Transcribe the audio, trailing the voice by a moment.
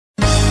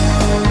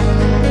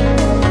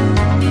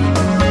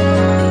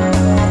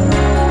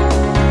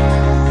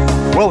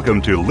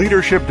Welcome to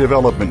Leadership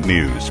Development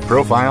News,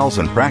 profiles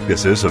and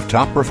practices of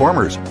top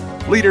performers.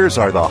 Leaders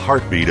are the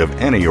heartbeat of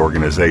any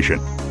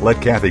organization.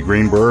 Let Kathy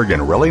Greenberg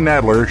and Relly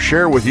Nadler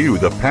share with you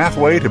the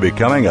pathway to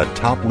becoming a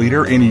top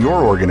leader in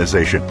your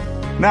organization.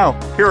 Now,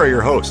 here are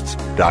your hosts,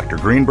 Dr.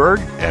 Greenberg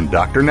and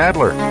Dr.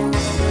 Nadler.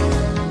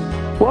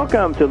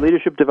 Welcome to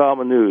Leadership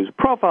Development News,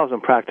 profiles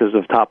and practices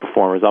of top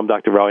performers. I'm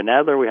Dr. Relly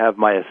Nadler. We have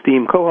my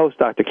esteemed co-host,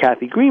 Dr.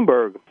 Kathy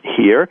Greenberg,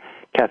 here.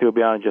 Kathy will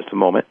be on in just a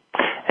moment.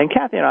 And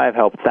Kathy and I have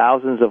helped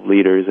thousands of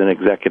leaders and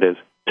executives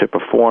to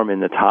perform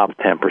in the top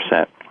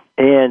 10%.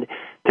 And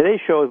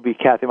today's show will be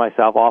Kathy and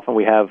myself. Often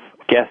we have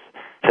guests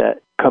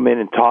that come in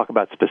and talk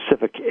about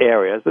specific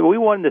areas. But we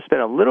wanted to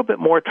spend a little bit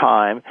more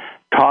time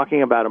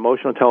talking about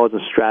emotional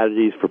intelligence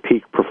strategies for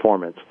peak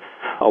performance.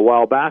 A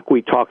while back,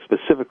 we talked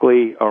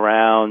specifically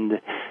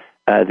around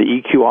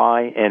the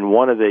EQI and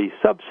one of the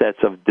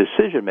subsets of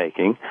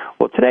decision-making.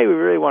 Well, today we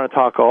really want to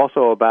talk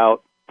also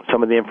about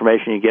some of the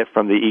information you get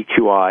from the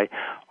EQI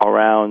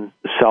around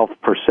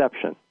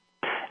self-perception.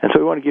 And so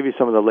we want to give you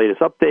some of the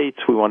latest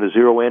updates. We want to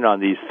zero in on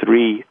these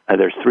three.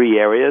 There's three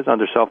areas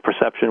under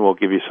self-perception. We'll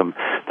give you some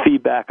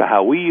feedback on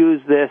how we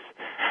use this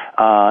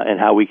and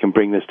how we can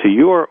bring this to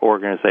your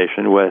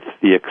organization with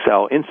the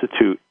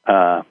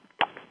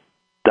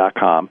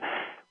ExcelInstitute.com,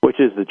 which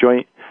is the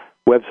joint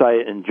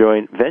website and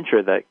joint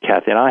venture that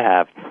Kathy and I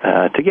have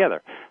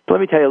together. So let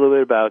me tell you a little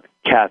bit about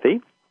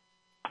Kathy.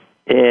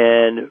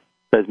 And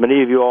as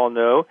many of you all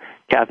know,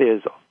 Kathy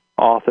has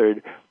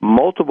authored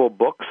multiple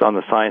books on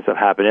the science of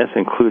happiness,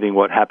 including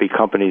What Happy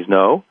Companies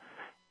Know,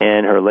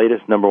 and her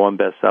latest #1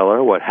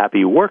 bestseller, What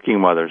Happy Working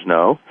Mothers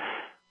Know.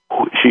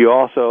 She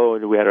also,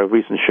 we had a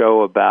recent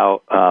show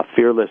about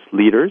fearless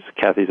leaders.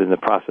 Kathy's in the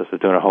process of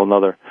doing a whole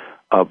other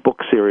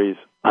book series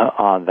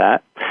on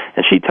that.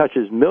 And she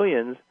touches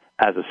millions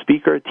as a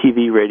speaker,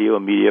 TV, radio,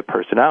 and media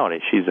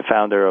personality. She's the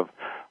founder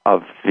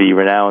of the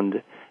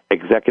renowned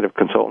executive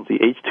consultancy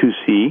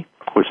H2C,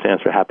 which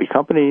stands for Happy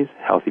Companies,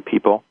 Healthy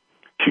People.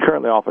 She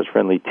currently offers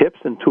friendly tips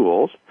and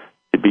tools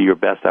to be your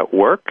best at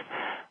work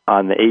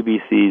on the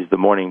ABC's The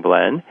Morning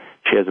Blend.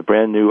 She has a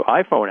brand new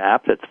iPhone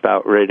app that's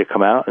about ready to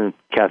come out, and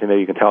Kathy,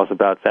 maybe you can tell us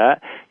about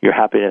that, Your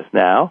Happiness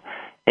Now.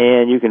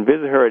 And you can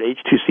visit her at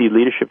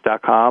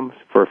h2cleadership.com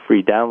for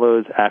free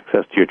downloads,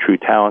 access to your true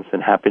talents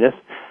and happiness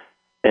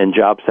and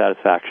job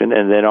satisfaction.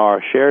 And then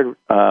our shared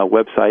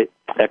website,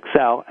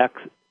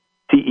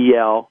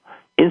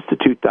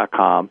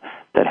 ExcelInstitute.com,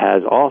 that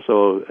has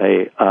also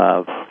a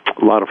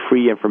lot of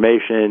free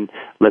information,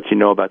 lets you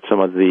know about some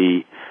of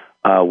the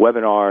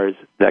webinars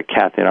that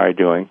Kathy and I are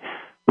doing,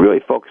 really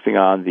focusing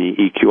on the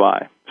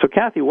EQI. So,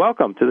 Kathy,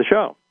 welcome to the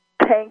show.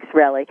 Thanks,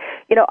 Relly.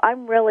 You know,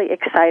 I'm really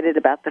excited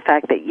about the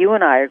fact that you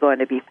and I are going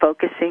to be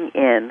focusing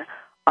in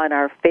on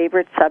our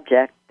favorite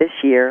subject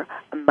this year,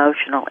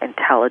 emotional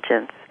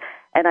intelligence.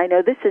 And I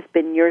know this has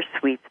been your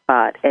sweet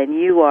spot, and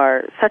you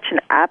are such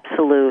an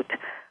absolute,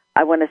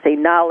 I want to say,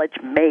 knowledge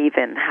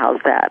maven, how's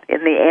that,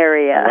 in the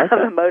area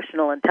of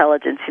emotional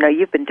intelligence. You know,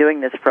 you've been doing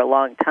this for a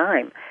long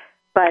time.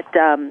 But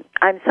I'm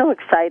so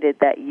excited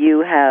that you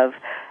have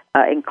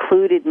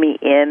included me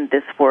in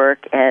this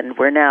work, and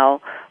we're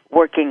now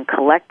working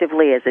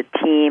collectively as a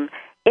team,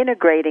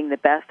 integrating the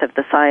best of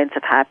the science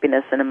of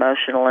happiness and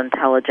emotional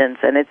intelligence.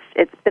 And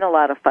it's been a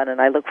lot of fun,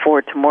 and I look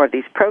forward to more of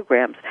these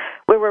programs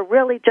where we're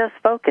really just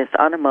focused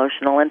on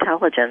emotional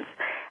intelligence.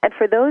 And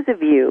for those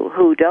of you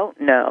who don't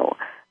know,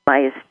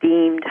 my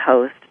esteemed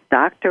host,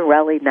 Dr.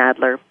 Relly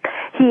Nadler,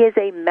 he is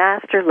a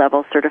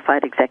master-level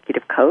certified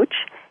executive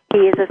coach.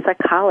 He is a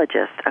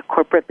psychologist, a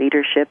corporate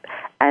leadership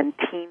and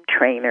team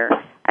trainer.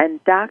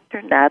 And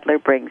Dr. Nadler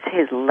brings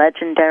his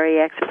legendary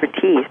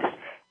expertise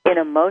in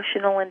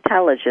emotional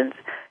intelligence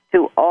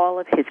to all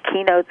of his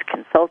keynotes,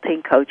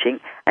 consulting,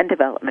 coaching, and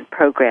development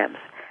programs.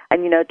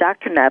 And you know,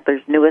 Dr.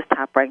 Nadler's newest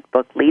top-ranked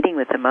book, Leading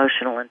with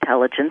Emotional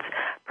Intelligence,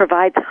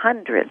 provides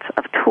hundreds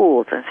of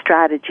tools and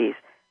strategies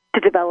to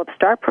develop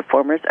star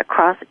performers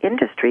across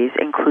industries,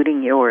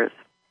 including yours.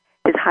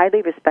 His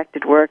highly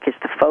respected work is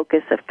the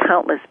focus of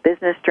countless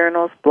business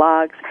journals,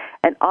 blogs,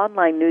 and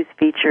online news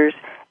features,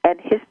 and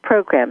his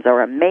programs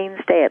are a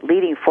mainstay at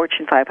leading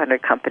Fortune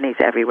 500 companies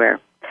everywhere.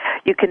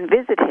 You can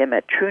visit him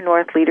at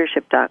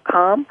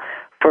TrueNorthLeadership.com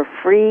for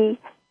free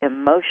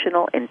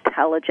emotional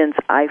intelligence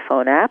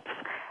iPhone apps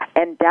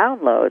and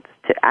downloads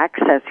to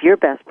access your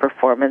best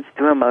performance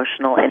through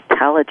emotional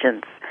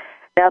intelligence.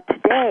 Now,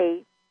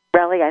 today,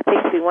 Relly, I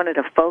think we wanted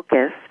to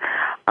focus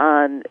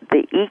on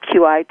the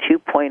EQI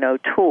 2.0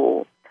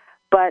 tool,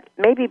 but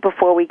maybe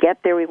before we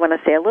get there, we want to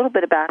say a little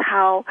bit about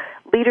how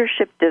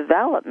leadership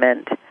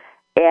development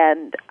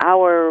and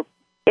our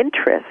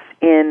interest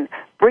in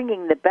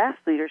bringing the best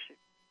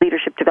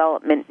leadership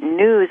development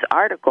news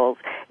articles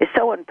is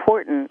so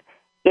important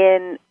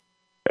in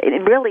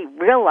really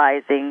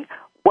realizing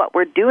what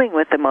we're doing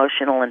with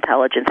emotional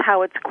intelligence,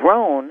 how it's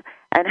grown,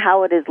 and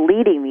how it is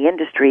leading the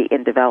industry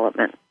in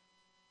development.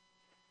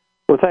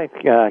 Well, thanks,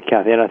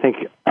 Kathy, and I think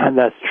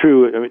that's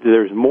true. I mean,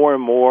 there's more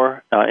and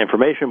more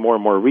information, more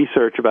and more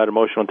research about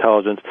emotional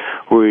intelligence.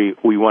 We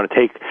want to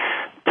take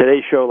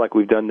today's show, like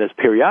we've done this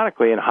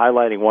periodically, and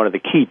highlighting one of the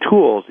key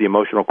tools, the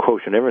emotional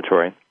quotient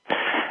inventory.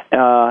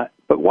 But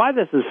why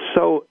this is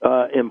so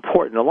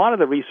important, a lot of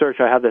the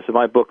research, I have this in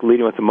my book,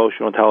 Leading with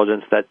Emotional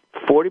Intelligence, that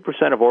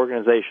 40% of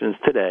organizations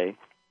today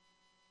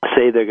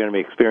say they're going to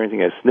be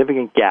experiencing a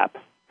significant gap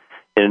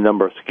in a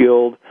number of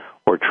skilled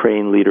or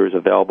trained leaders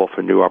available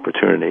for new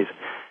opportunities.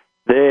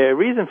 The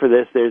reason for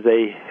this, there's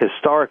a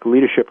historic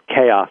leadership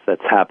chaos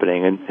that's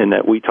happening, and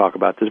that we talk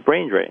about this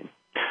brain drain.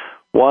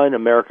 One,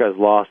 America has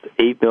lost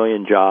 8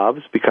 million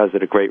jobs because of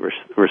the Great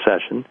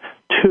Recession.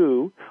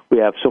 Two, we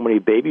have so many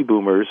baby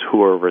boomers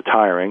who are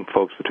retiring,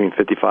 folks between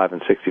 55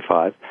 and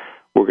 65.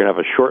 We're going to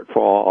have a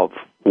shortfall of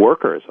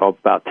workers of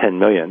about 10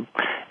 million.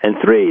 And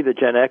three, the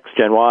Gen X,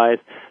 Gen Y,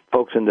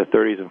 folks in their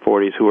 30s and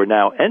 40s who are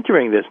now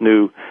entering this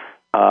new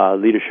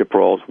leadership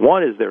roles.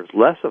 One is there's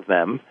less of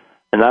them,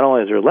 and not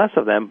only is there less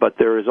of them, but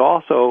there is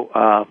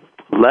also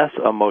less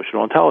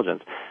emotional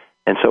intelligence.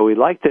 And so we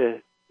like to,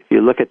 if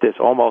you look at this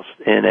almost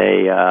in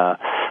a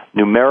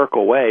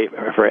numerical way,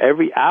 for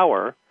every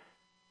hour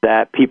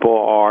that people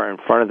are in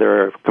front of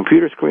their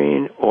computer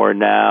screen or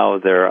now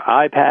their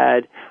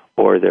iPad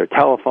or their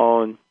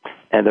telephone,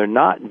 and they're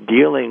not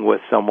dealing with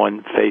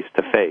someone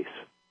face-to-face,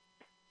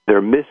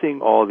 they're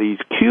missing all these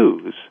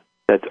cues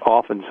that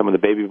often some of the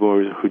baby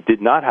boomers who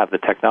did not have the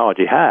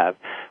technology have.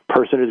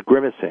 Person is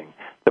grimacing.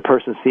 The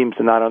person seems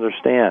to not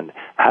understand.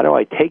 How do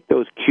I take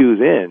those cues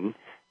in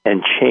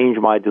and change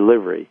my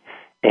delivery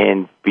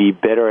and be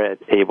better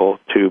able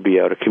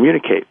to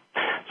communicate?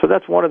 So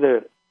that's one of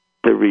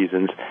the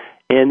reasons.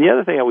 And the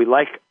other thing that we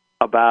like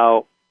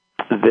about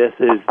this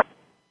is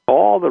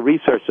all the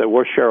research that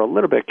we'll share a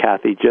little bit,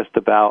 Kathy, just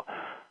about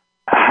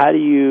how do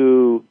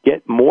you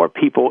get more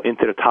people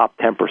into the top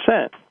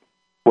 10%?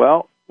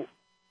 Well,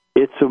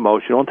 it's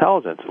emotional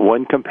intelligence.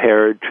 When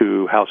compared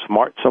to how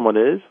smart someone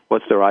is,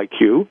 what's their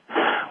IQ,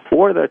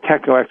 or their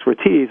technical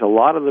expertise, a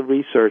lot of the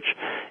research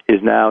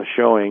is now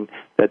showing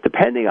that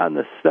depending on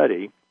the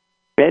study,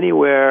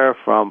 anywhere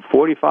from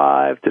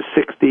 45 to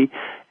 60,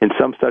 in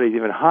some studies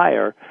even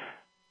higher,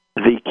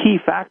 the key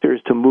factors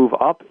to move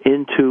up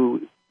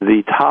into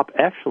the top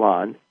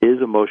echelon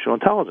is emotional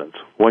intelligence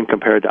when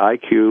compared to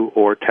IQ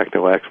or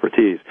technical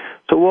expertise.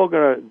 So we're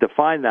going to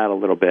define that a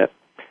little bit.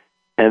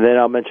 And then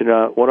I'll mention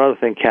one other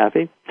thing,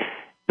 Kathy,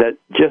 that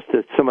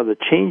some of the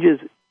changes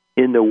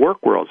in the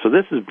work world. So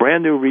this is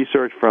brand new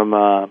research from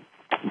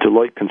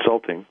Deloitte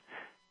Consulting.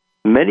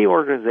 Many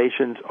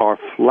organizations are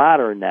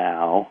flatter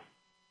now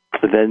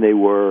than they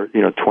were,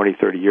 20,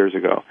 30 years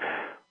ago,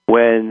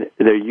 when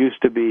there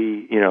used to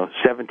be,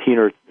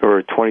 17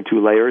 or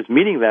 22 layers,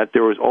 meaning that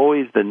there was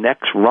always the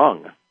next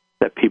rung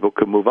that people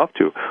could move up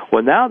to.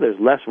 Well, now there's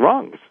less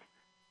rungs.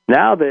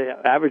 Now the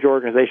average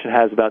organization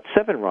has about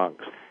 7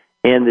 rungs.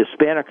 And the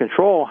span of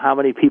control, how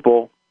many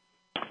people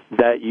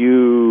that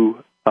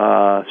you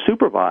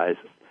supervise,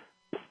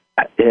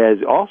 has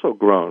also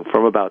grown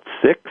from about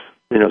 6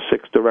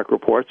 direct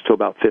reports to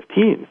about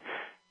 15.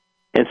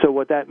 And so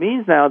what that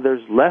means now,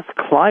 there's less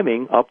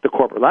climbing up the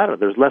corporate ladder.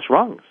 There's less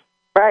rungs.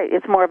 Right.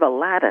 It's more of a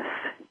lattice.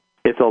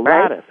 It's a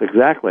lattice,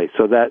 exactly.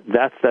 So that's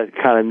that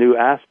kind of new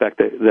aspect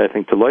that I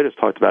think Deloitte has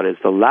talked about, is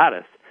the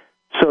lattice.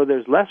 So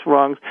there's less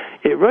rungs.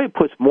 It really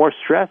puts more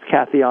stress,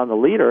 Kathy, on the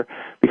leader,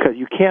 because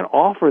you can't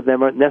offer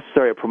them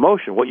necessarily a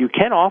promotion. What you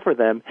can offer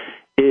them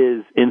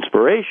is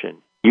inspiration.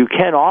 You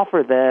can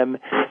offer them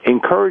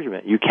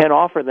encouragement. You can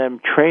offer them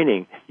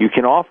training. You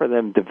can offer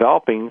them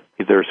developing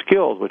their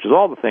skills, which is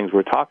all the things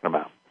we're talking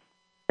about.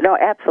 No,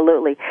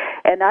 absolutely.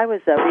 And I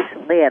was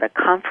recently at a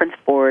conference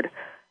board,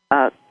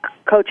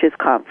 coaches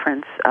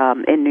conference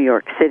in New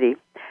York City.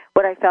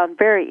 What I found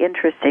very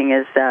interesting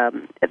is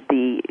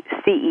the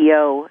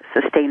CEO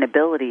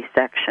sustainability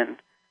section,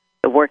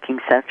 the working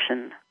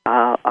section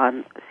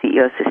on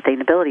CEO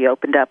sustainability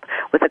opened up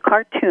with a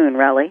cartoon,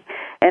 really,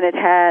 and it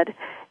had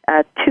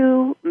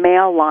 2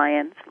 male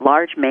lions,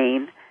 large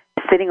mane,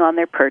 sitting on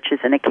their perches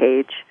in a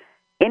cage.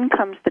 In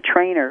comes the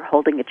trainer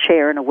holding a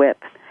chair and a whip.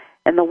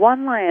 And the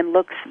one lion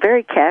looks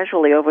very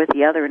casually over at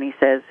the other and he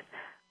says,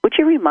 "Would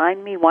you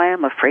remind me why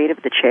I'm afraid of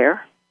the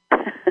chair?"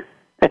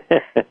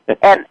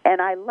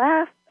 and I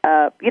laughed,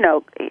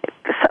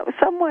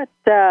 somewhat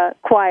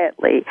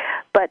quietly,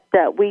 but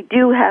we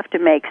do have to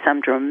make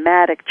some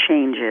dramatic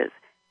changes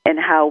in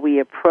how we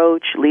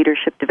approach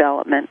leadership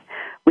development.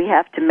 We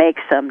have to make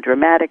some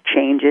dramatic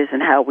changes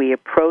in how we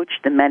approach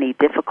the many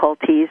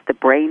difficulties, the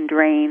brain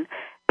drain,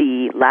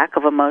 the lack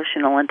of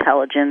emotional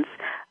intelligence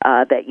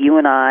that you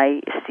and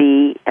I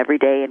see every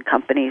day in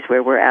companies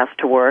where we're asked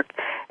to work,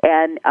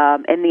 and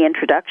in the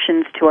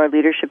introductions to our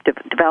Leadership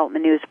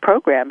Development News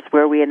programs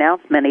where we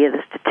announce many of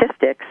the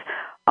statistics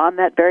on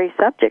that very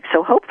subject.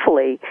 So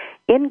hopefully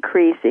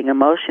increasing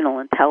emotional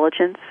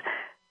intelligence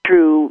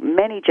through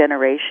many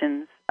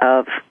generations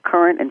of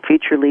current and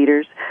future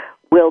leaders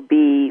will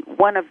be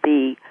one of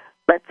the,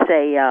 let's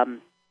say,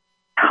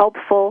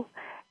 helpful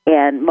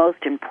and most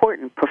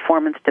important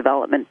performance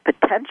development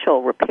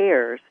potential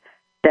repairs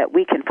that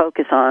we can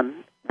focus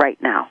on right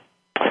now.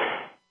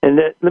 And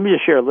let me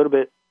just share a little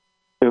bit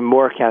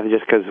more, Kathy,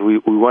 just because we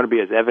want to be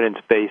as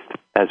evidence-based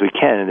as we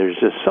can, and there's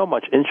just so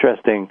much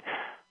interesting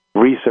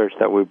research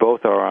that we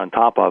both are on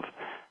top of.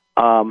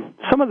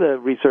 Some of the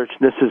research,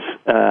 this is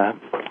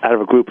out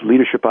of a group,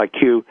 Leadership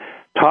IQ,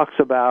 talks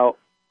about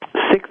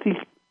 66%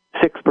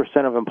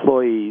 of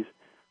employees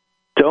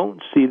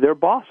don't see their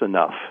boss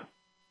enough.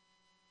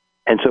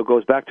 And so it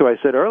goes back to what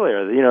I said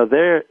earlier.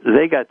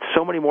 They got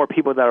so many more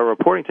people that are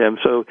reporting to them,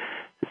 so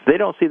they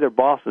don't see their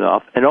boss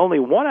enough, and only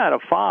 1 out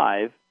of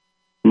 5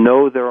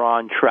 know they're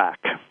on track.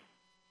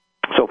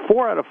 So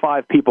 4 out of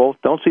 5 people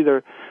don't see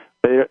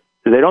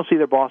they don't see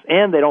their boss,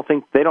 and they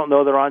don't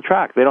know they're on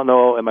track. They don't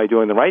know, am I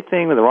doing the right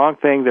thing or the wrong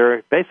thing?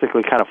 They're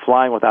basically kind of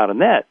flying without a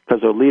net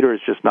because their leader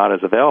is just not as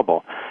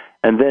available.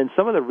 And then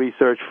some of the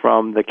research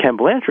from the Ken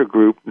Blanchard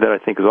group that I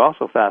think is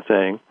also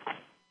fascinating,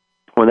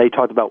 when they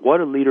talked about what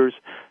do leaders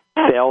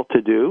fail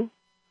to do,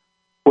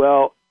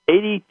 well,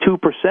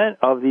 82%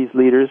 of these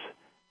leaders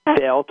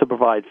fail to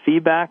provide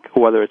feedback,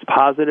 whether it's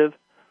positive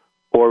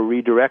or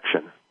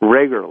redirection,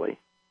 regularly.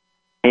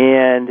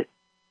 And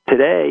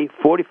today,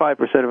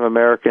 45% of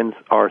Americans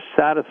are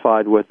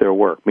satisfied with their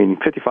work, meaning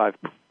 55%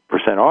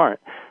 aren't.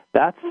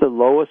 That's the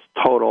lowest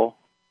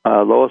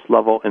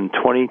level in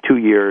 22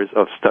 years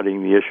of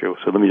studying the issue.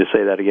 So let me just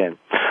say that again.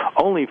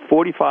 Only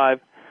 45%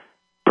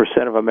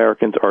 of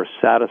Americans are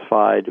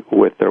satisfied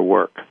with their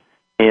work,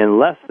 and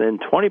less than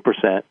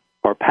 20%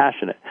 are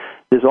passionate.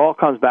 This all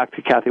comes back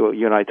to, Kathy, what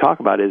you and I talk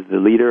about is the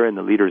leader and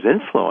the leader's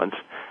influence.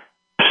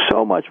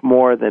 So much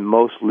more than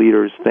most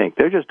leaders think.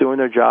 They're just doing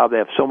their job. They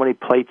have so many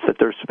plates that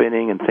they're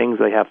spinning and things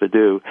they have to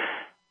do.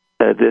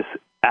 This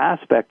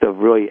aspect of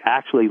really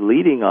actually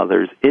leading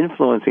others,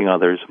 influencing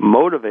others,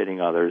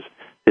 motivating others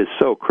is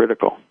so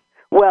critical.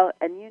 Well,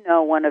 and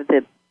one of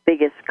the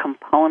biggest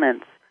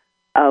components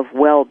of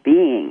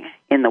well-being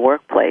in the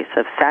workplace,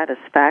 of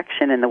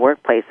satisfaction in the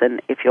workplace,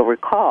 and if you'll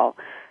recall,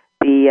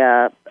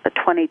 the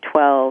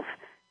 2012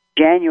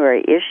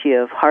 January issue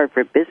of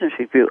Harvard Business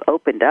Review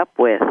opened up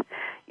with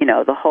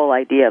the whole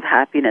idea of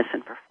happiness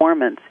and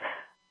performance.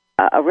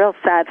 A real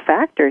sad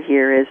factor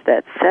here is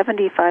that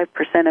 75%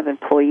 of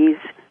employees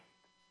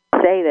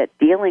say that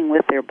dealing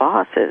with their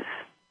bosses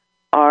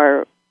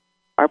are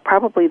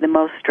probably the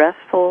most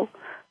stressful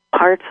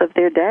parts of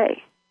their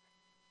day.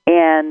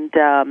 And,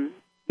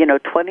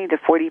 20 to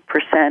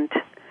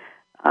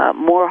 40%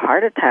 more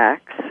heart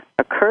attacks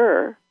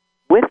occur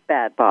with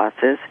bad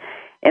bosses,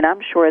 and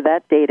I'm sure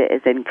that data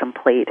is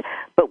incomplete.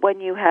 But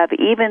when you have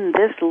even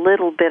this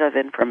little bit of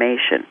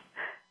information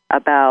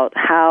about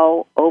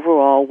how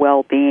overall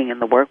well-being in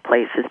the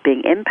workplace is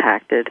being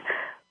impacted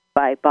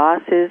by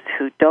bosses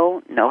who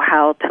don't know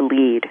how to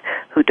lead,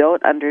 who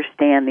don't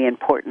understand the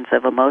importance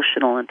of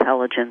emotional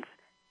intelligence,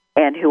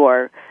 and who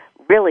are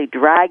really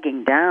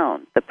dragging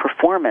down the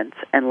performance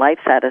and life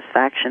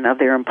satisfaction of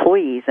their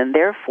employees, and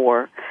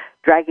therefore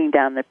dragging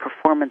down the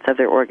performance of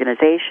their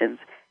organizations,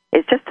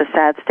 it's just a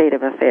sad state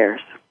of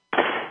affairs.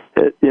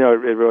 It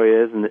really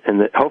is,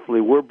 and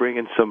hopefully we're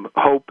bringing some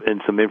hope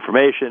and some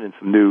information and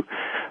some new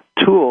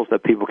tools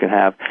that people can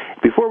have.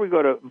 Before we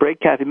go to break,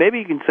 Kathy, maybe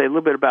you can say a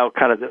little bit about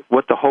kind of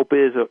what the hope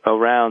is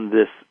around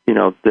this,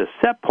 this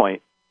set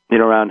point,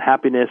 around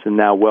happiness and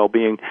now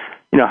well-being.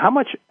 How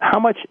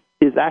much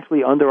is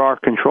actually under our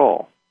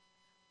control?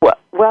 Well,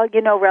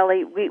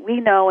 Relly, we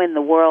know in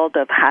the world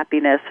of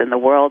happiness, in the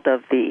world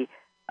of the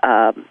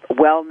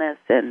wellness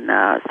and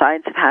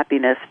science of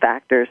happiness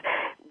factors,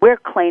 we're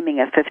claiming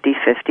a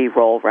 50-50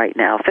 role right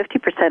now.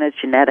 50% is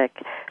genetic.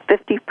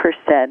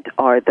 50%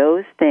 are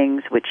those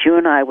things which you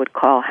and I would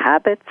call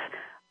habits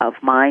of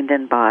mind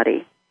and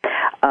body.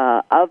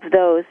 Of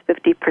those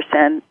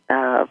 50%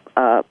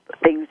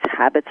 things,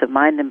 habits of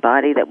mind and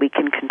body that we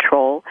can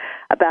control,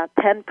 about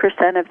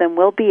 10% of them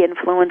will be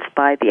influenced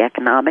by the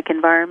economic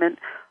environment,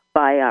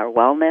 by our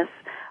wellness,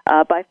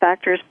 by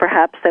factors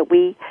perhaps that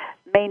we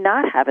may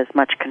not have as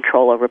much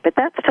control over, but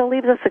that still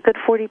leaves us a good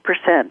 40%.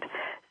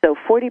 So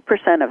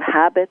 40% of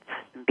habits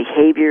and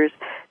behaviors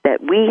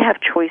that we have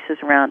choices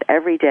around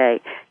every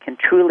day can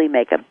truly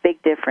make a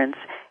big difference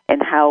in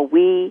how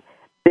we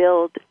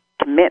build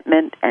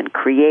commitment and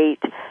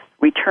create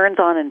returns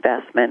on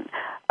investment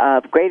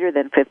of greater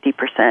than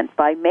 50%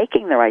 by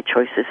making the right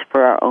choices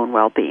for our own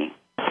well-being.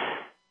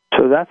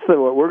 So that's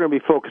what we're going to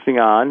be focusing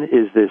on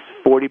is this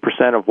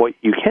 40% of what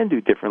you can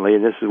do differently,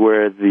 and this is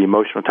where the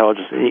emotional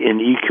intelligence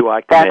and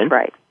EQI come in. That's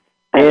right.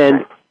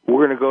 And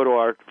we're going to go to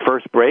our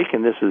first break,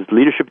 and this is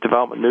Leadership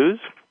Development News,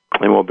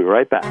 and we'll be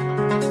right back.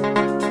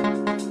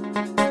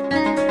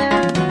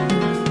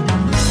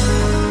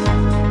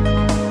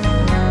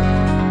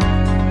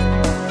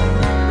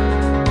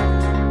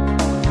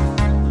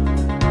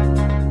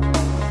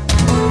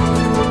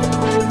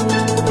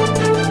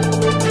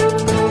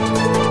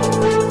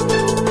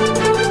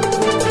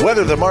 Whether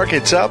whether the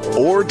market's up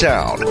or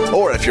down,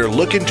 or if you're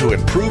looking to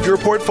improve your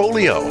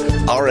portfolio.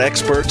 Our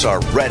experts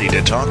are ready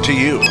to talk to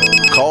you.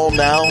 Call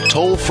now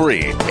toll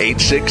free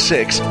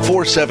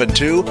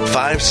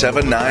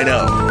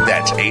 866-472-5790.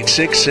 That's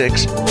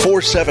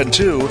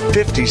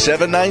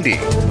 866-472-5790.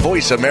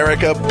 Voice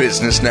America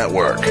Business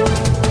Network.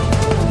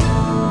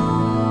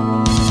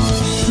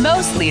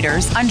 Most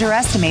leaders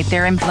underestimate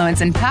their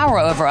influence and power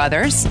over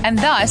others and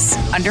thus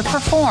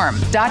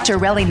underperform. Dr.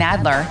 Relly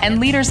Nadler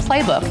and Leaders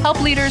Playbook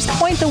help leaders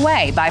point the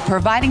way by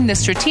providing the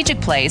strategic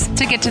plays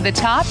to get to the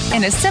top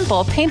in a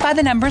simple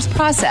paint-by-the-numbers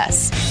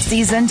process.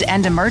 Seasoned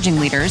and emerging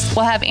leaders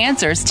will have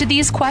answers to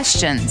these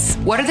questions.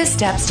 What are the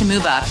steps to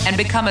move up and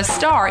become a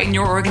star in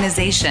your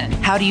organization?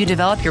 How do you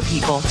develop your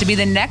people to be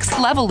the next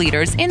level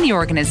leaders in the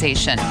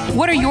organization?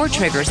 What are your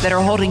triggers that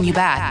are holding you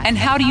back, and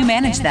how do you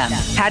manage them?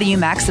 How do you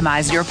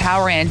maximize your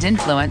power and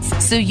influence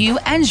so you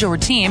and your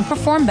team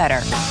perform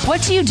better?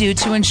 What do you do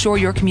to ensure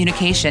your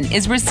communication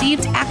is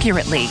received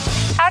accurately?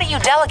 How do you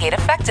delegate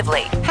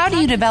effectively? How do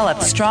you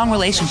develop strong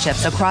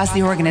relationships across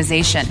the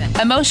organization?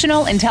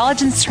 Emotional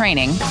intelligence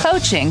training,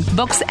 coaching,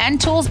 books,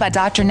 and tools by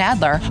Dr.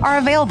 Nadler are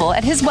available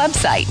at his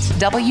website,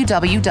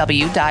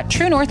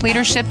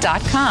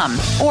 www.truenorthleadership.com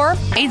or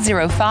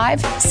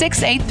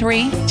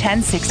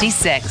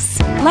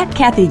 805-683-1066. Let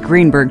Kathy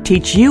Greenberg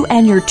teach you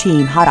and your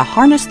team how to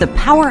harness the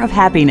power of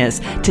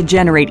happiness to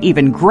generate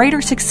even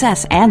greater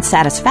success and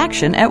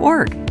satisfaction at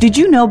work. Did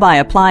you know by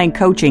applying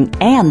coaching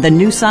and the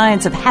new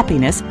science of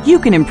happiness, you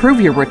can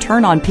improve your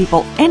return on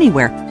people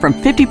anywhere from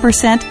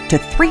 50% to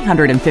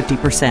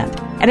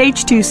 350%? At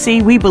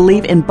H2C, we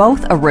believe in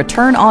both a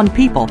return on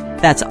people,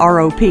 that's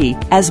ROP,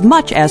 as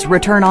much as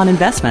return on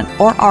investment,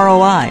 or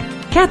ROI.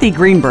 Kathy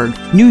Greenberg,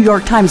 New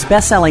York Times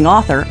bestselling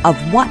author of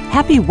What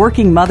Happy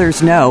Working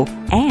Mothers Know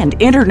and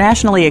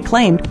internationally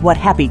acclaimed What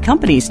Happy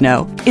Companies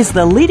Know, is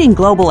the leading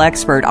global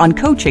expert on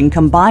coaching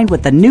combined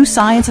with the new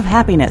science of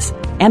happiness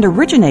and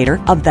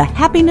originator of the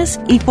Happiness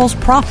Equals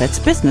Profits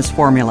business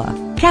formula.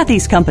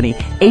 Kathy's company,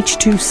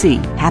 H2C,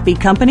 Happy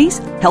Companies,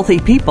 Healthy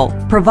People,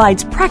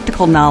 provides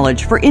practical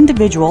knowledge for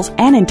individuals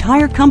and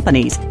entire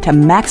companies to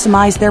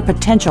maximize their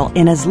potential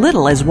in as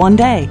little as one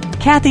day.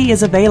 Kathy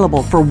is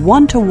available for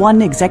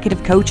one-to-one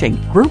executive coaching,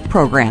 group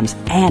programs,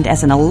 and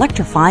as an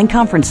electrifying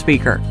conference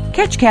speaker.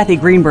 Catch Kathy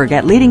Greenberg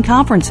at leading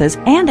conferences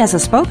and as a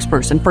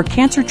spokesperson for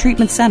Cancer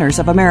Treatment Centers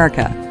of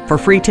America. For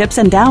free tips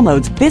and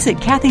downloads,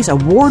 visit Kathy's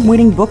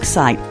award-winning book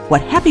site,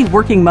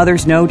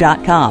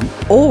 whathappyworkingmothersknow.com.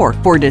 Or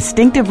for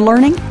distinctive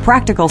learning,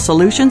 practical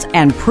solutions,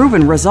 and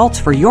proven results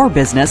for your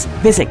business,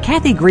 visit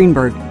Kathy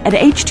Greenberg at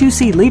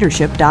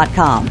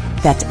h2cleadership.com.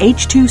 That's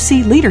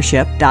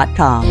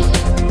h2cleadership.com.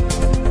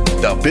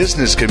 The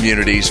business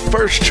community's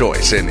first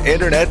choice in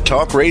Internet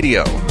Talk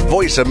Radio.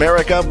 Voice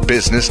America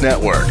Business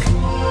Network.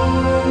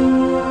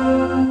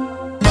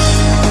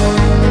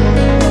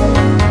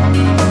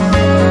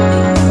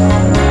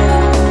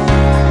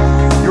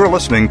 You're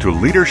listening to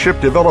Leadership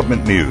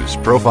Development News,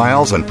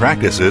 Profiles and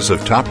Practices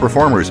of Top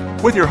Performers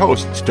with your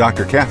hosts,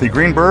 Dr. Kathy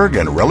Greenberg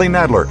and Relly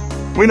Nadler.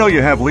 We know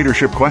you have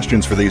leadership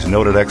questions for these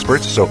noted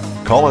experts, so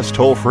call us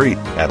toll-free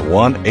at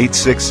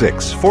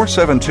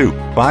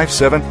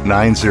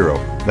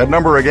 1-866-472-5790. That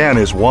number again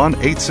is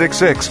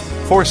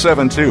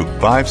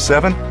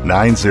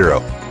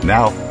 1-866-472-5790.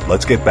 Now,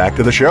 let's get back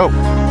to the show.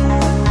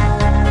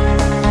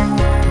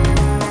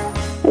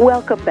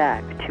 Welcome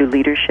back to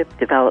Leadership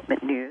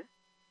Development News.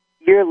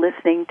 You're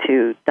listening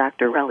to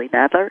Dr. Relly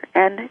Nadler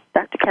and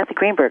Dr. Kathy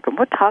Greenberg, and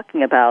we're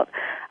talking about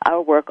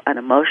our work on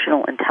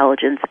emotional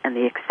intelligence and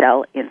the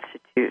Excel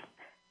Institute.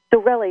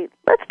 So, Relly,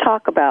 let's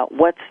talk about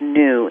what's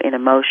new in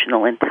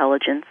emotional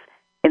intelligence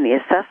in the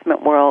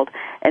assessment world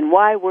and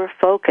why we're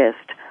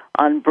focused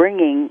on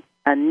bringing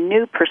a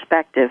new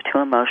perspective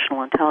to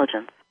emotional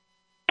intelligence.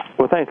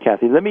 Well, thanks,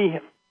 Kathy. Let me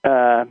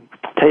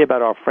tell you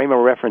about our frame of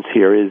reference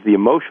here is the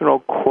Emotional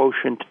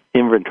Quotient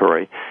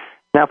Inventory.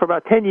 Now, for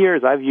about 10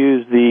 years, I've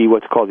used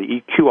what's called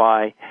the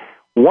EQI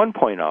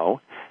 1.0,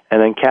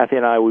 and then Kathy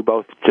and I, we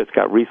both just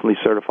got recently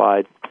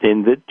certified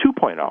in the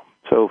 2.0.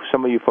 So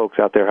some of you folks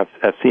out there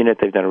have seen it.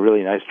 They've done a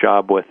really nice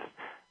job with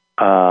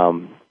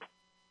publicizing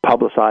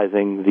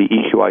the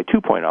EQI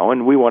 2.0,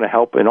 and we want to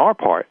help in our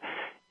part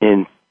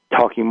in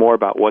talking more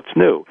about what's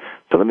new.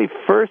 So let me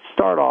first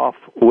start off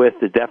with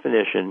the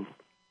definition,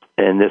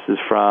 and this is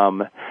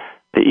from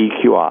the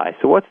EQI.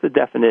 So what's the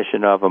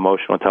definition of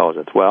emotional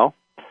intelligence? Well,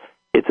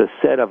 it's a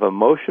set of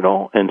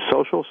emotional and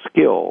social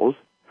skills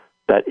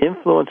that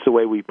influence the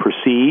way we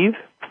perceive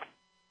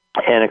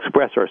and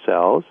express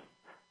ourselves,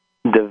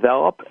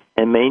 develop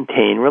and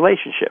maintain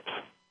relationships,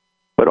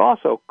 but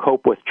also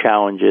cope with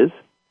challenges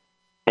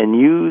and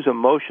use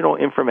emotional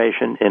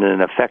information in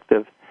an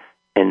effective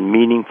and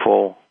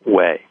meaningful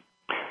way.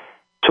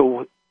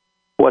 So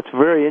what's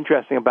very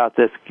interesting about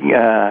this,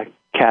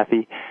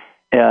 Kathy,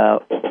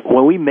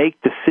 when we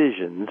make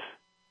decisions,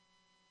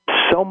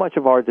 so much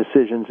of our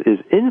decisions is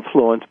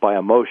influenced by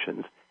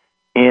emotions.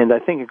 And I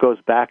think it goes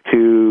back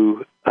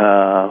to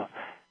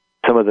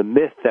some of the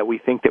myth that we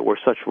think that we're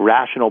such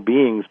rational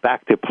beings,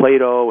 back to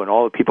Plato and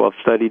all the people I've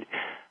studied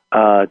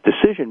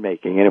decision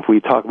making. And if we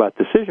talk about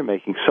decision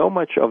making, so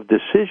much of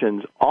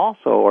decisions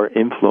also are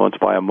influenced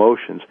by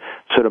emotions.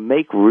 So to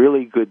make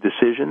really good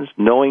decisions,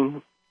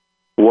 knowing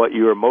what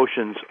your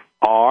emotions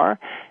are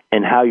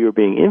and how you're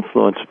being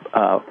influenced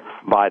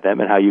by them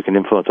and how you can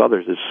influence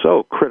others is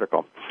so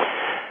critical.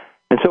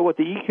 And so what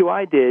the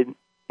EQI did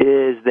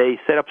is they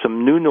set up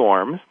some new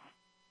norms,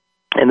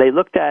 and they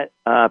looked at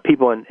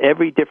people in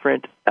every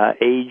different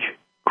age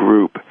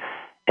group.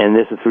 And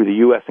this is through the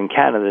U.S. and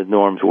Canada, the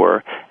norms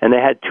were. And they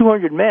had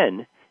 200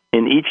 men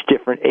in each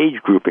different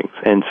age groupings,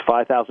 and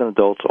 5,000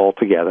 adults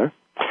altogether.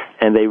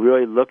 And they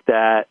really looked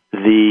at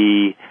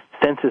the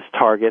census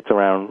targets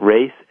around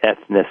race,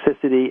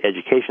 ethnicity,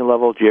 education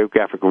level,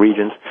 geographic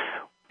regions,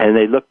 and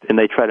they looked and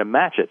they tried to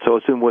match it. So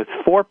assume with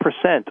 4%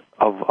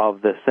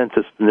 of the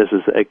census, and this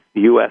is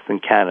U.S.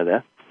 and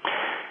Canada.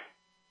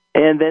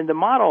 And then the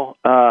model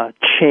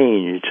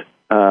changed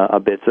a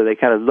bit. So they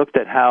kind of looked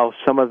at how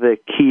some of the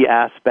key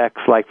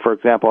aspects, like, for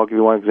example, I'll give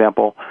you one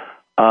example,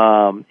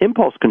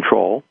 impulse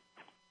control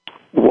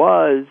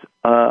was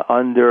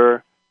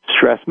under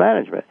stress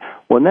management.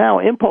 Well, now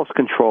impulse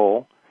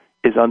control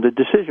is under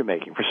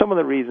decision-making. For some of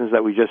the reasons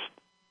that we just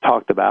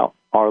talked about,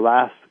 our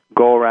last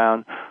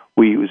go-around,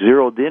 we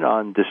zeroed in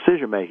on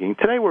decision-making.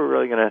 Today we're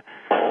really going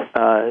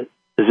to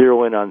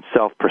zero in on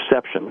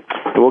self-perception.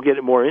 And we'll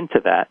get more into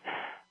that.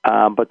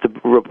 But the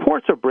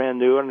reports are brand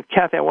new. And,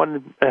 Kathy, I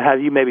wanted to have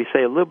you maybe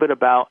say a little bit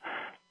about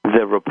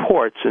the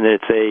reports. And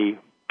it's a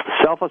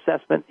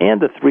self-assessment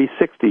and a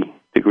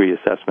 360-degree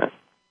assessment.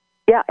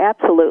 Yeah,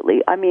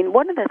 absolutely. I mean,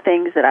 one of the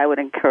things that I would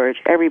encourage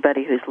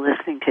everybody who's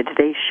listening to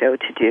today's show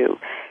to do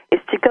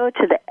is to go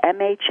to the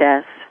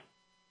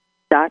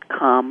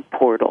MHS.com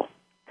portal.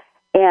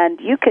 And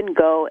you can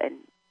go and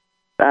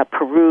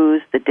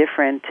peruse the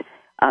different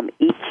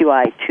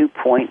EQI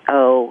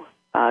 2.0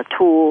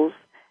 tools.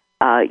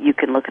 You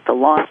can look at the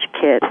launch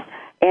kit,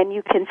 and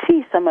you can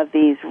see some of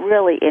these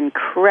really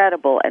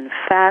incredible and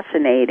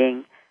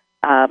fascinating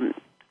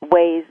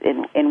ways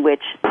in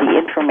which the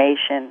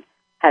information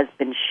has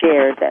been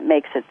shared that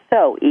makes it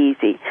so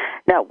easy.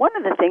 Now, one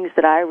of the things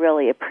that I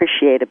really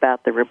appreciate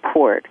about the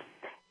report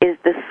is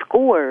the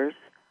scores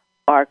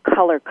are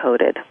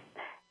color-coded.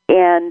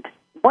 And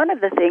one of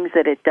the things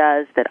that it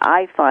does that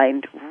I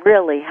find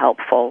really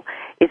helpful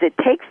is it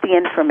takes the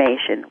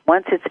information,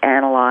 once it's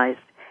analyzed,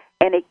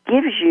 and it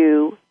gives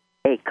you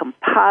a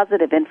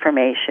composite of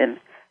information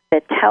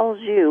that tells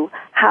you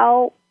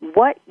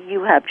what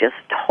you have just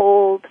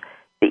told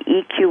the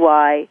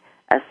EQI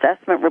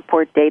assessment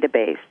report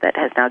database that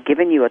has now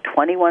given you a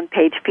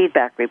 21-page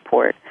feedback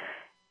report.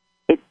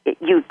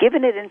 You've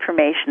given it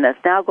information that's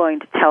now going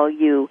to tell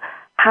you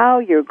how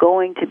you're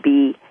going to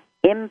be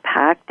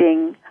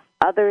impacting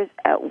others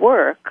at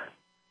work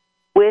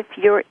with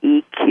your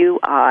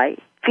EQI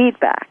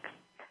feedback.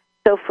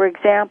 So, for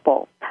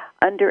example,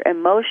 under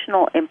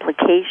emotional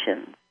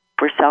implications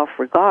for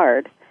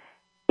self-regard,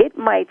 it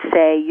might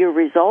say your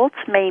results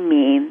may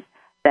mean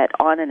that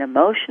on an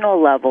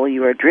emotional level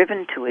you are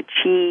driven to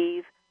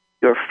achieve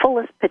your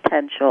fullest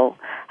potential,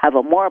 have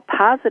a more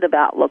positive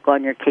outlook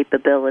on your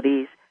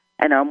capabilities,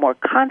 and are more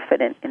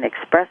confident in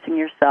expressing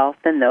yourself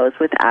than those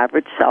with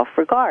average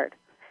self-regard.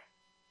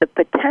 The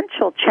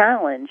potential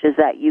challenge is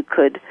that you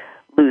could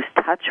lose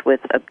touch with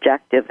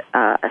objective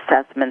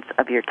assessments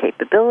of your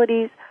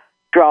capabilities,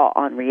 draw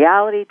on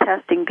reality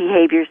testing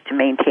behaviors to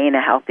maintain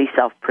a healthy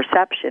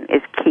self-perception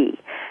is key.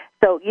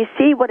 So you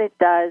see what it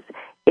does?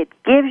 It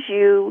gives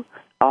you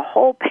a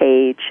whole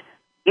page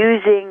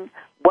using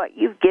what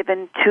you've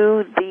given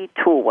to the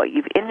tool, what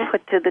you've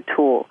input to the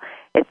tool.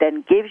 It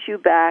then gives you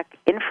back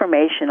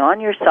information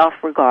on your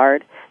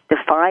self-regard,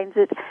 defines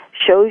it,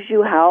 shows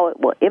you how it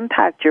will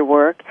impact your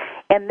work,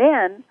 and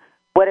then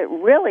what it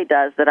really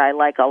does that I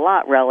like a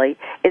lot, really,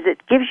 is it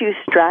gives you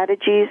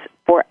strategies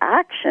for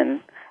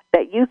action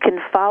that you can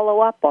follow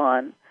up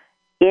on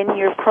in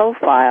your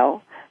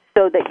profile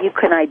so that you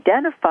can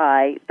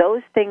identify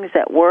those things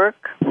at work,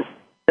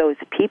 those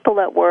people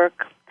at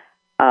work,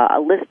 a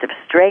list of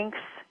strengths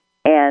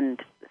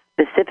and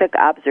specific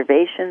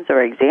observations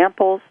or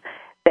examples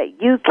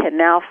that you can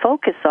now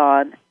focus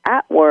on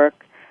at work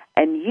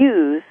and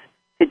use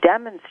to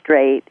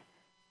demonstrate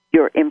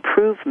your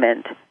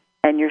improvement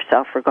and your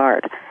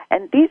self-regard.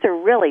 And these are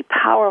really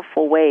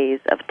powerful ways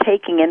of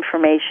taking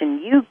information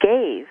you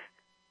gave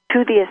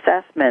to the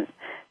assessment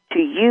to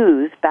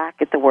use back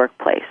at the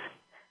workplace.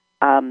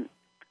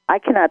 I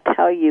cannot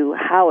tell you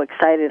how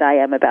excited I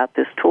am about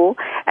this tool,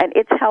 and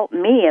it's helped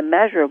me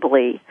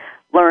immeasurably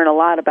learn a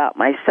lot about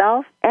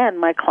myself and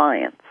my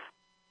clients.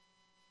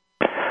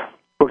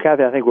 Well,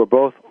 Kathy, I think we're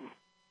both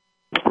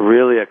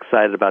really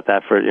excited about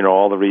that for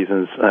all the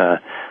reasons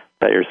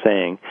that you're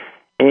saying.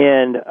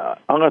 And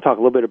I'm going to talk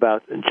a little bit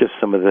about just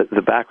some of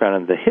the background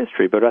and the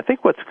history, but I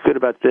think what's good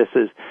about this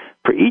is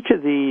for each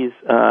of these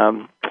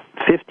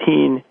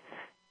 15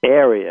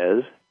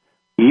 areas,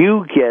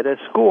 you get a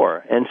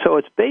score. And so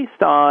it's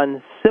based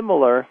on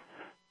similar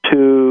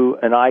to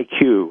an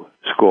IQ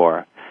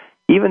score.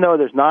 Even though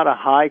there's not a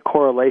high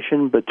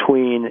correlation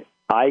between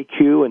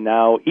IQ and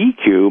now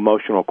EQ,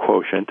 emotional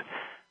quotient,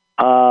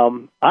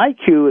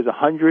 IQ is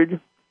 100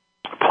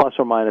 plus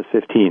or minus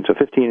 15. So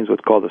 15 is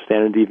what's called the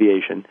standard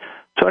deviation.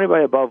 So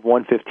anybody above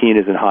 115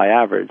 is in high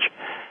average.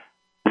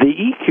 The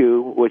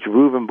EQ, which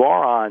Reuven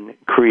Bar-On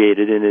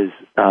created in his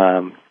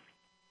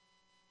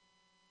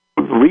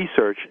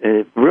research,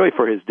 and really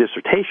for his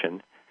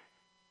dissertation,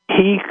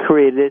 he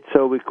created it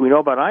so we know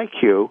about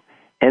IQ,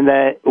 and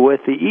that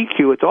with the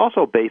EQ, it's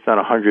also based on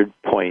 100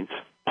 points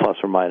plus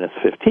or minus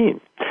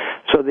 15.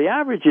 So the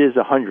average is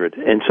 100.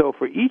 And so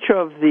for each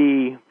of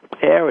the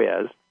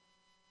areas,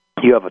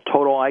 you have a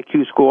total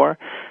IQ score,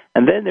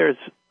 and then there's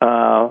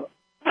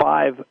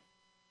 5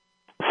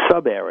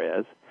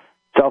 sub-areas.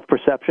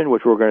 Self-perception,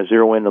 which we're going to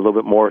zero in a little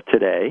bit more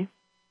today.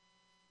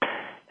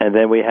 And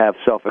then we have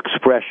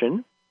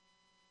self-expression.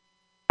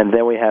 And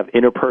then we have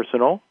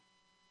interpersonal.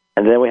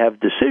 And then we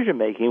have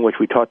decision-making, which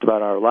we talked about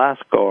in our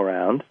last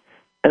go-around,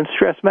 and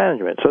stress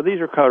management. So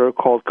these are kind of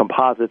called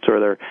composites,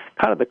 or they're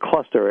kind of the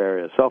cluster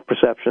areas: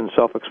 self-perception,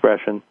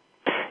 self-expression,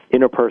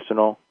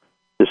 interpersonal,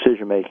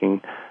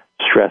 decision-making,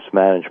 stress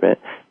management.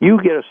 You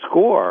get a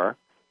score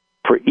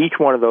for each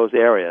one of those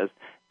areas,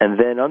 and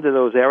then under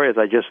those areas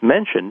I just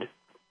mentioned,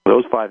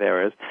 those 5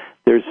 areas,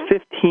 there's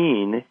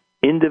 15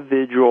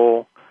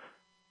 individual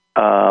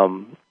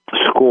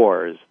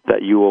scores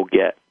that you will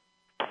get.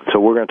 So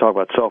we're going to talk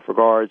about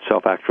self-regard,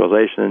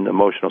 self-actualization,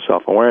 emotional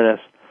self-awareness,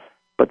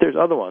 but there's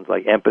other ones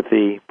like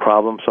empathy,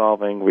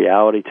 problem-solving,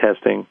 reality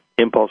testing,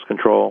 impulse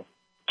control,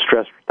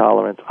 stress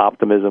tolerance,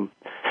 optimism.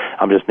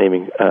 I'm just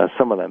naming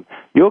some of them.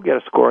 You'll get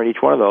a score in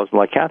each one of those, and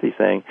like Kathy's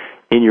saying,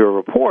 in your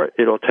report,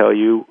 it'll tell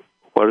you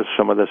what are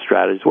some of the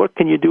strategies. What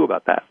can you do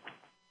about that?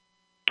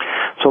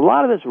 So a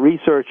lot of this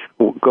research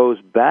goes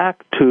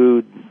back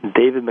to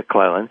David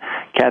McClellan.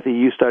 Kathy,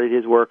 you studied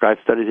his work. I've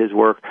studied his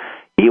work.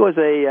 He was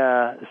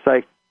a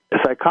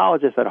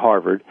psychologist at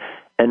Harvard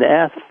and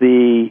asked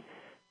the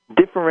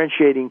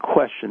differentiating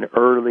question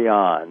early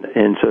on.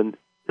 And so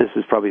this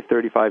is probably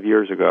 35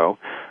 years ago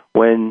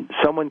when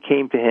someone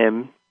came to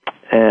him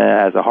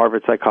as a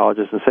Harvard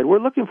psychologist and said, we're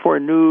looking for a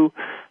new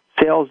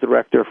sales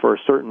director for a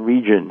certain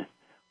region.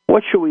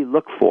 What should we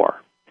look for?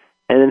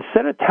 And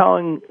instead of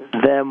telling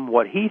them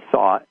what he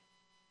thought,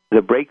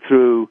 the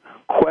breakthrough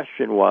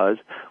question was,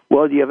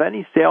 well, do you have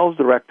any sales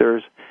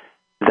directors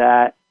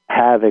that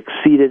have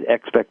exceeded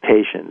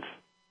expectations?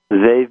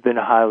 They've been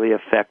highly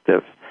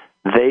effective.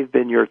 They've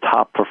been your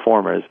top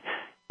performers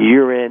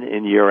year in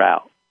and year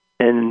out.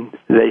 And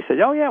they said,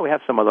 oh, yeah, we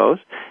have some of those.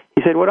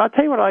 He said, well, I'll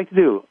tell you what I like to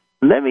do.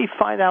 Let me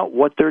find out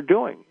what they're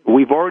doing.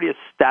 We've already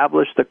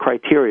established the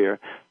criteria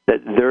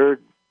that they're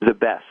the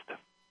best.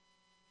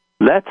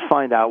 Let's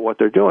find out what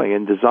they're doing,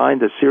 and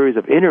designed a series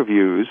of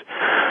interviews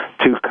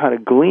to kind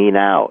of glean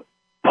out,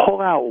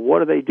 pull out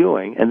what are they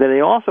doing. And then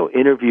they also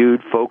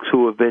interviewed folks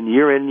who have been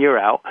year in, year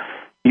out,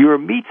 year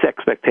meets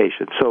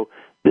expectations. So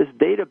this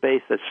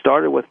database that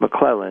started with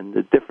McClellan,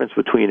 the difference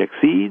between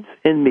exceeds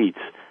and meets,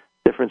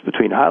 difference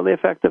between highly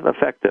effective,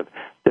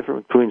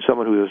 difference between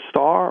someone who is a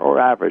star or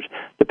average.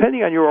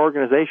 Depending on your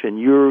organization,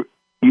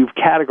 you've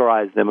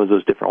categorized them as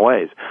those different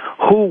ways.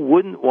 Who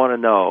wouldn't want to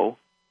know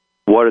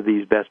what are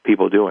these best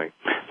people doing?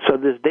 So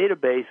this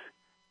database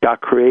got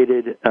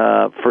created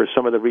for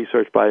some of the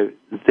research by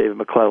David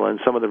McClellan,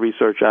 some of the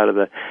research out of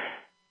the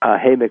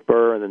Hay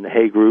McBurr and then the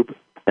Hay Group.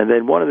 And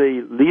then one of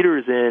the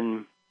leaders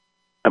in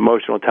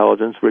emotional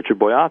intelligence, Richard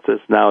Boyatzis,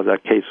 now is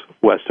at Case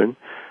Western.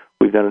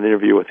 We've done an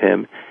interview with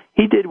him.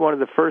 He did one of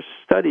the first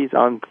studies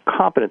on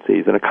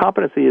competencies, and a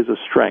competency is a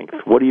strength.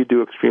 What do you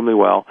do extremely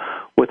well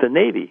with the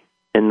Navy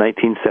in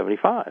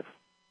 1975?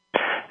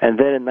 And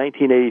then in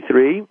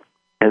 1983,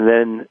 and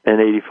then in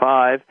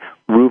 85,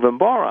 Reuven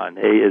Bar-On,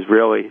 an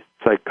Israeli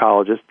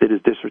psychologist, did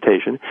his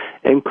dissertation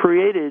and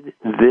created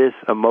this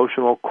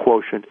emotional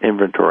quotient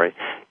inventory.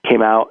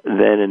 Came out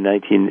then in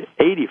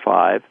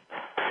 1985,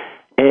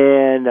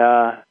 and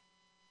the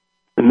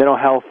Mental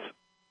Health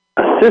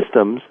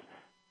Systems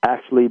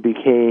actually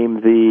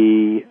became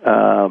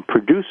the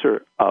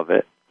producer of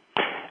it,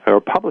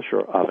 or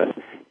publisher of it.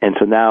 And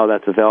so now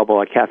that's available,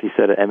 like Kathy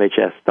said, at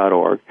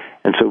MHS.org.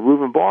 And so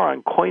Reuven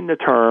Bar-On coined the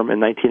term in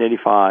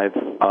 1985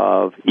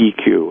 of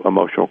EQ,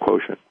 emotional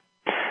quotient.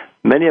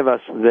 Many of us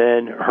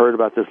then heard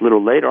about this a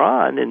little later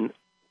on in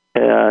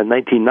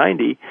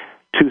 1990.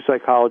 2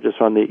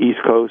 psychologists on the East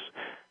Coast,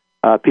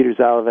 Peter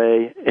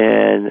Salovey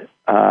and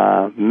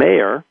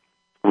Mayer,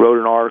 wrote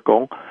an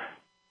article,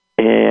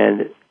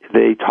 and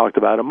they talked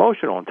about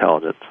emotional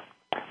intelligence.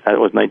 That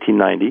was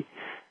 1990.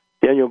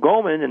 Daniel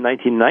Goleman in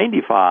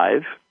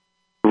 1995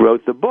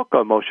 wrote the book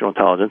on emotional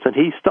intelligence, and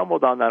he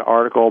stumbled on that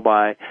article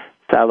by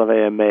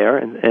Salovey and Mayer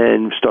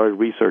and started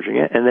researching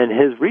it. And then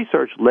his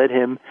research led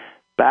him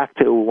back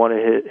to one of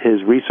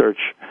his research,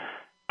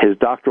 his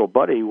doctoral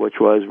buddy, which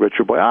was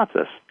Richard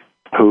Boyatzis,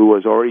 who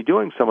was already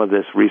doing some of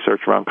this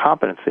research around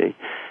competency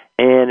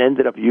and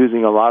ended up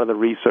using a lot of the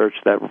research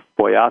that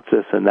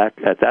Boyatzis and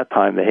at that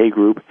time the Hay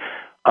Group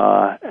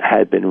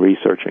had been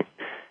researching.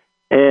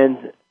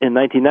 And in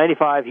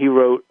 1995, he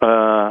wrote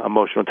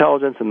Emotional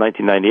Intelligence. In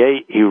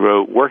 1998, he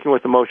wrote Working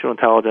with Emotional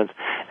Intelligence.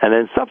 And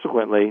then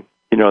subsequently,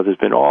 there's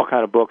been all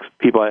kind of books.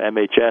 People at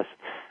MHS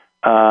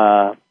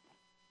Dr.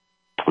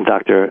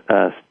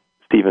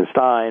 Stephen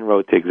Stein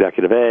wrote The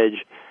Executive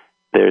Edge.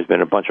 There's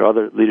been a bunch of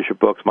other leadership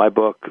books. My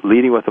book,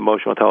 Leading with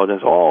Emotional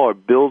Intelligence, all are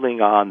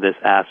building on this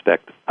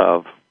aspect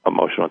of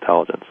emotional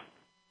intelligence.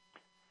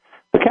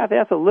 So, Kathy,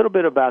 that's a little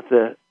bit about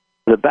the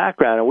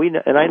background.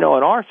 And I know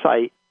on our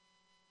site,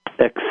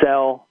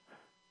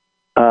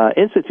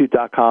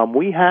 excelinstitute.com,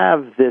 we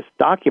have this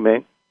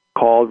document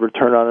called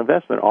Return on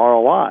Investment,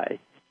 ROI,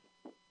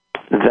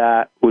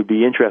 that would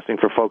be interesting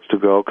for folks to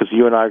go, because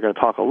you and I are going to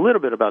talk a little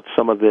bit about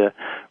some of the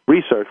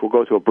research. We'll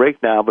go to a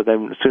break now, but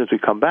then as soon as we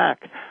come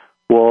back,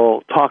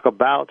 we'll talk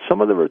about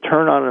some of the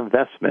return on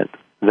investment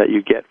that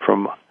you get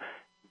from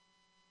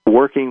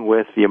working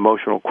with the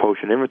emotional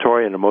quotient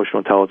inventory and emotional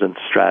intelligence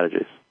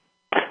strategies.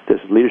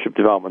 This is Leadership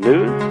Development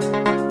News,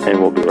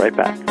 and we'll be right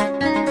back.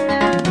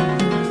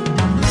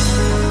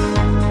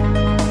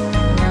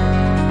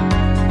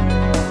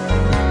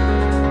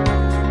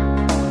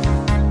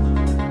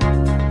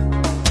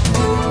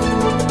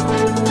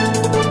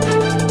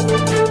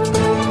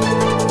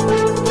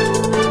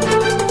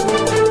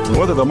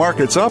 Whether the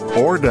market's up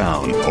or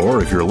down,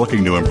 or if you're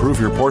looking to improve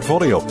your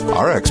portfolio,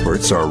 our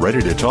experts are ready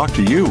to talk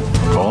to you.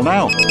 Call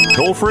now.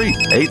 Toll free,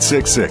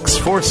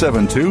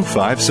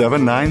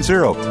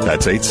 866-472-5790.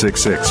 That's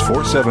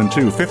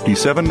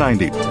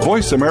 866-472-5790.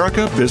 Voice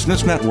America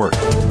Business Network.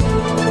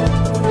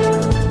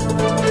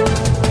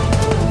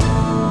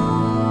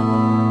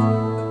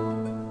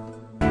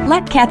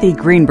 Let Kathy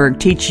Greenberg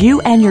teach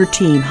you and your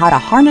team how to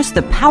harness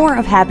the power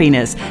of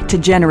happiness to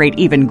generate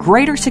even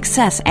greater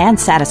success and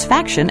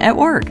satisfaction at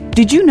work.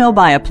 Did you know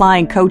by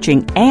applying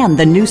coaching and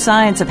the new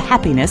science of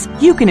happiness,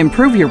 you can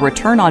improve your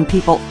return on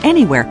people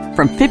anywhere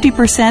from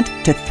 50%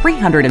 to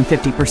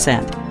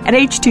 350%? At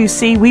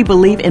H2C, we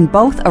believe in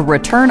both a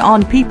return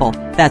on people,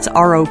 that's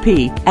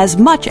ROP, as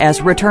much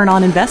as return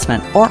on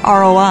investment, or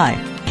ROI.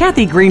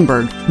 Kathy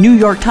Greenberg, New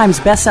York Times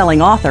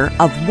bestselling author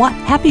of What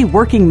Happy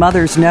Working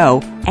Mothers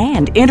Know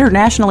and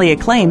internationally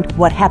acclaimed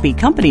What Happy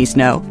Companies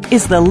Know,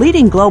 is the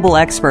leading global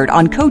expert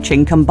on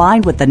coaching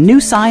combined with the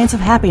new science of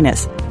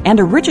happiness and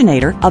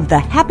originator of the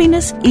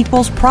Happiness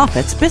Equals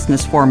Profits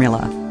business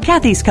formula.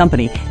 Kathy's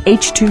company,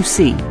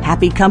 H2C,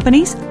 Happy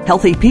Companies,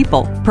 Healthy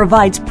People,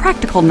 provides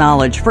practical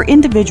knowledge for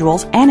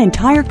individuals and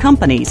entire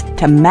companies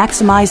to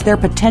maximize their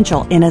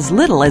potential in as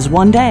little as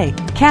one day.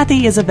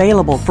 Kathy is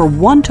available for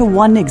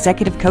one-to-one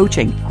executive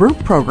coaching, group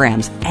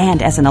programs,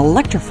 and as an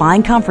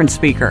electrifying conference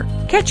speaker.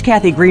 Catch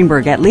Kathy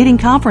Greenberg at leading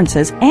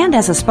conferences and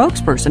as a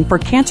spokesperson for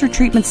Cancer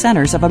Treatment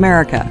Centers of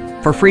America.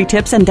 For free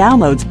tips and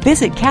downloads,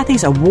 visit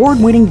Kathy's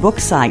award-winning book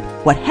site,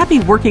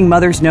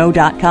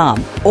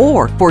 whathappyworkingmothersknow.com.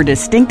 Or for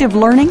distinctive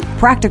learning,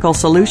 practical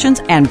solutions,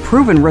 and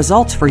proven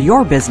results for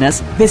your business,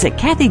 visit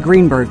Kathy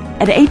Greenberg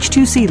at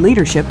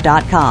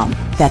h2cleadership.com.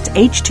 That's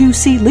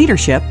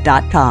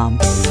h2cleadership.com.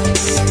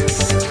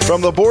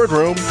 From the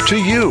boardroom to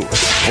you,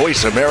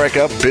 Voice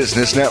America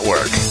Business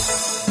Network.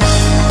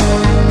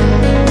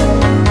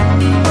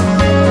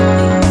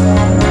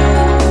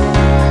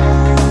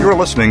 You're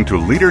listening to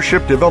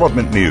Leadership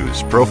Development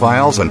News,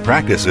 Profiles and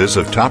Practices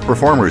of Top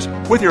Performers,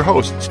 with your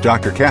hosts,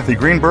 Dr. Kathy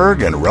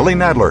Greenberg and Relly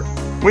Nadler.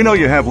 We know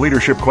you have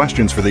leadership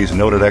questions for these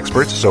noted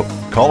experts, so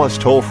call us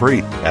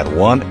toll-free at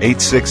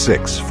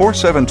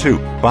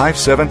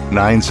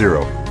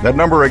 1-866-472-5790. That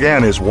number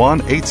again is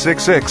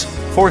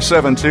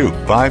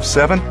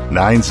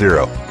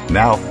 1-866-472-5790.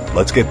 Now,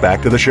 let's get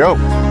back to the show.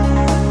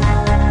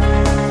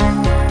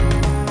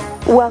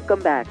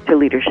 Welcome back to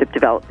Leadership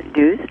Development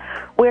News.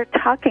 We're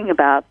talking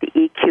about the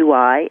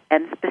EQI,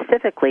 and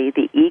specifically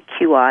the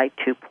EQI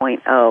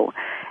 2.0.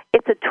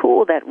 It's a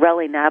tool that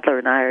Relly Nadler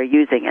and I are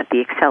using at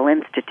the Excel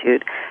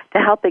Institute to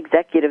help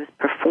executives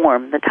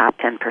perform the top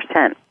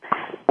 10%.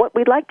 What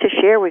we'd like to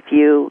share with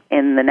you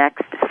in the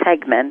next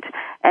segment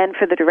and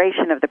for the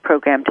duration of the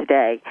program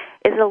today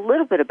is a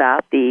little bit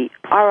about the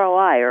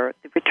ROI, or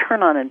the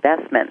return on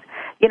investment.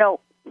 You know,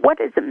 what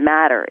does it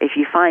matter if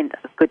you find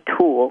a good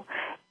tool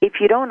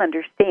if you don't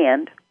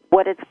understand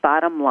what its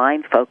bottom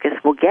line focus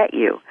will get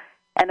you?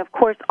 And of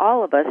course,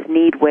 all of us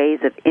need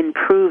ways of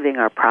improving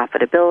our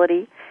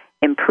profitability,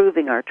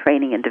 improving our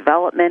training and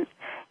development,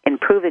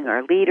 improving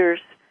our leaders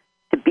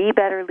to be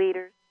better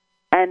leaders,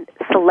 and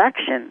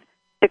selection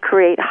to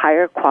create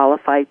higher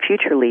qualified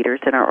future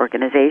leaders in our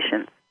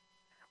organizations.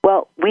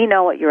 Well, we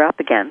know what you're up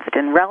against,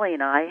 and Relly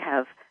and I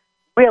have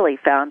really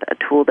found a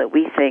tool that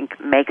we think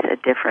makes a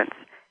difference.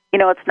 You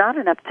know, it's not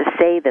enough to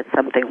say that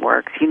something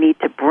works. You need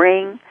to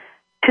bring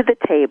to the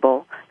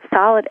table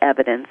solid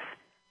evidence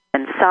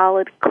and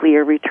solid,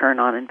 clear return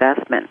on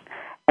investment.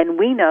 And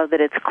we know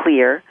that it's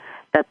clear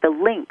that the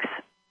links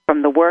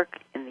from the work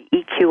in the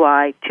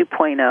EQI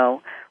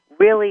 2.0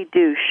 really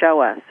do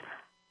show us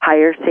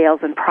higher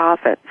sales and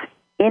profits,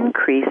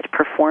 increased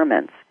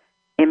performance,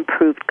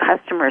 improved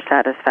customer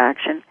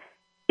satisfaction,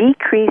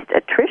 decreased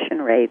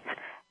attrition rates,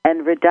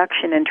 and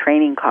reduction in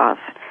training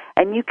costs.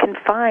 And you can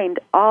find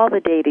all the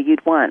data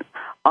you'd want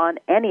on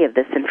any of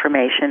this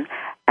information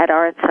at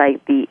our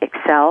site, the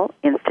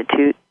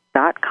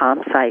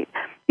excelinstitute.com site.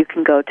 You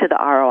can go to the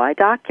ROI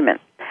document.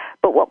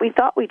 But what we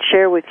thought we'd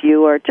share with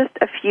you are just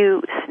a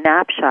few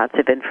snapshots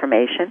of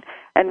information,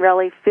 and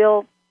really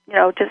feel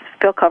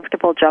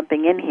comfortable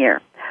jumping in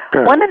here.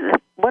 Sure.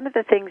 One of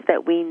the things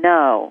that we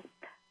know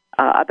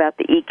about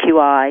the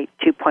EQI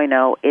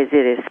 2.0 is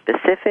it is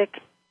specific,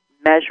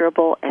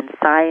 measurable, and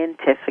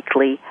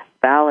scientifically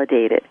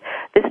validated.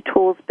 This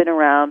tool's been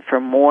around for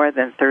more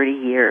than 30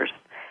 years.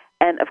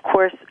 And, of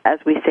course, as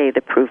we say,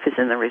 the proof is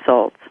in the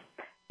results.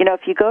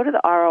 If you go to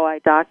the ROI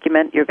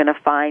document, you're going to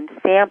find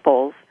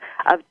samples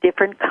of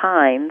different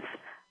kinds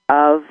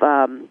of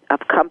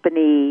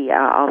company,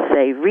 I'll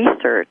say,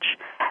 research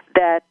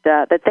that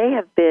they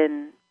have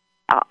been,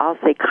 I'll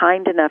say,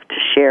 kind enough to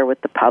share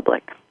with the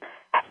public.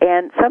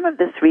 And some of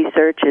this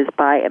research is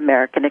by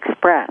American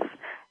Express.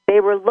 They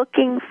were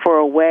looking for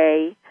a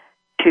way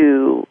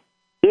to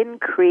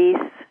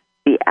increase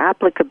the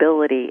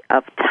applicability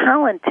of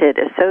talented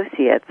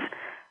associates,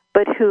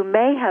 but who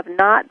may have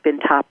not been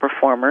top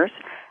performers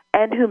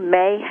and who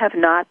may have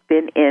not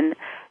been in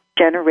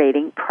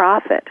generating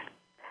profit.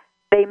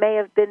 They may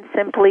have been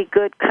simply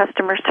good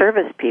customer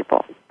service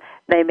people.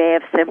 They may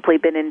have simply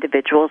been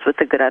individuals with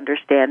a good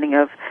understanding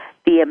of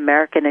the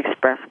American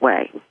Express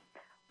way.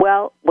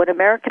 Well, what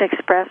American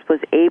Express was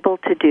able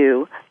to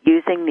do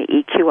using the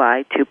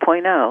EQI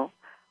 2.0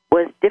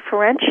 was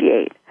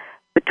differentiate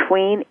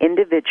between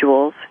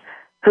individuals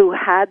who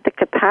had the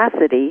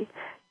capacity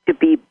to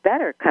be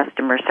better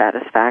customer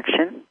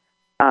satisfaction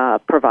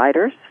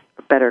providers,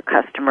 better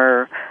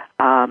customer,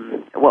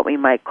 what we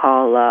might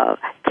call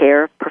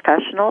care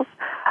professionals,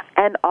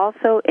 and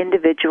also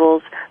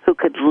individuals who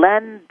could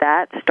lend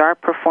that star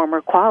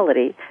performer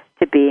quality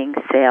to being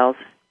sales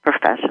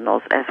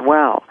professionals as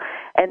well.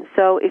 And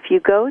so if you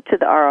go to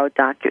the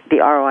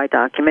ROI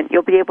document,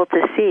 you'll be able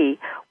to see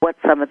what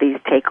some of these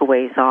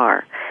takeaways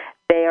are.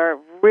 They are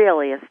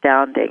really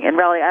astounding. And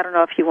really, I don't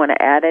know if you want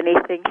to add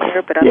anything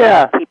here, but I'm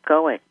going to keep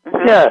going.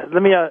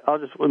 Mm-hmm. Yeah, I'll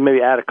just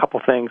maybe add a couple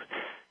things.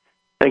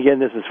 Again,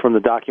 this is from the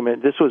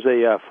document. This was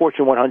a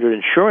Fortune 100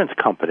 insurance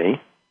company,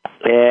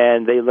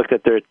 and they looked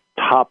at their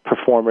top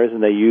performers,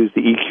 and they used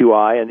the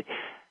EQI,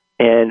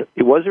 and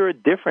was there a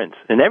difference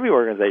in every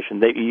organization?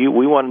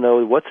 We want to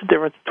know what's the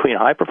difference between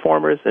high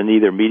performers and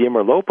either medium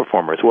or low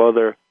performers. Well,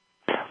 their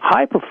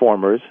high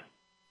performers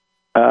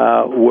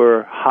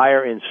were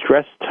higher in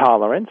stress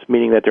tolerance,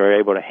 meaning that they were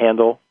able to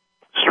handle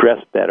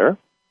stress better.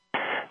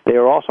 They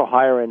were also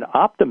higher in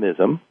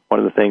optimism, one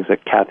of the things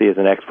that Kathy is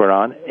an expert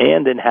on,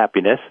 and in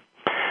happiness.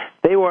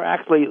 They were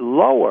actually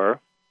lower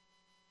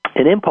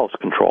in impulse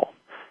control.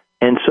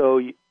 And so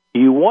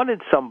you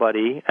wanted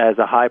somebody as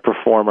a high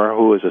performer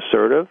who was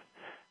assertive,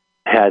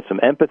 had some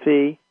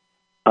empathy,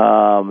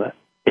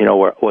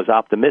 was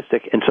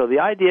optimistic. And so the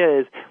idea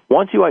is,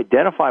 once you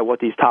identify what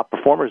these top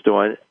performers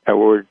were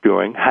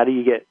doing, how do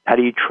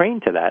you train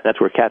to that? That's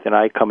where Kathy and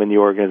I come in the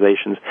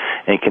organizations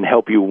and can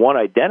help you, one,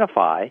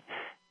 identify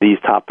these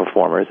top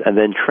performers, and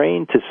then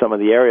train to some of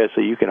the areas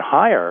so you can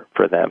hire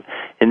for them.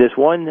 In this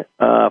one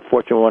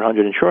Fortune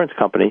 100 insurance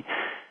company,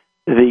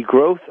 the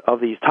growth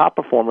of these top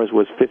performers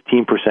was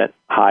 15%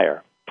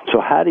 higher. So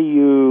how do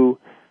you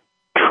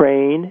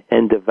train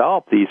and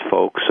develop these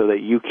folks so that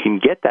you can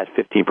get that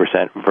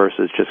 15%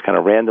 versus just kind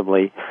of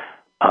randomly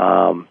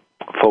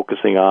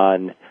focusing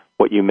on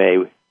what you may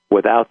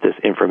without this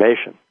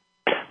information?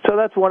 So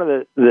that's one of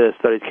the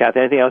studies.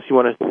 Kathy, anything else you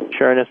want to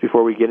share in this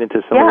before we get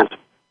into some of this?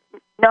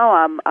 No,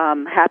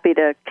 I'm happy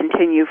to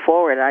continue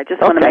forward. I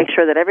just want to make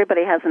sure that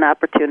everybody has an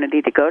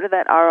opportunity to go to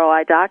that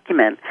ROI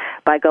document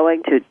by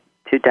going to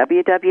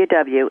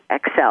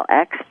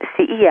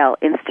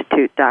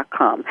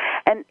www.excelinstitute.com.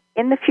 And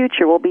in the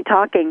future, we'll be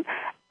talking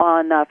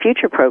on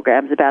future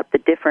programs about the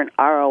different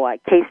ROI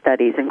case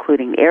studies,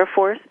 including Air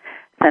Force,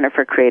 Center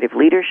for Creative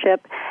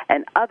Leadership,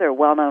 and other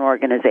well-known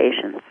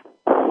organizations.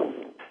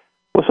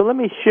 Well, so let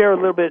me share a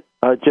little bit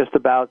just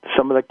about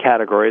some of the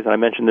categories. I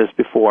mentioned this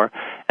before.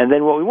 And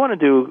then what we want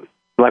to do,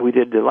 like we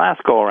did the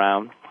last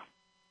go-around,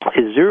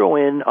 is zero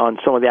in on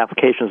some of the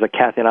applications that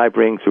Kathy and I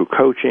bring through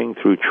coaching,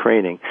 through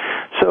training.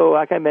 So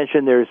like I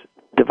mentioned, there's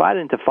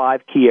divided into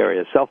 5 key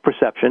areas: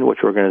 self-perception, which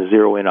we're going to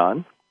zero in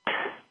on,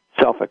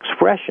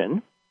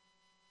 self-expression,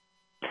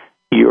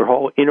 your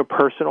whole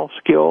interpersonal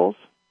skills,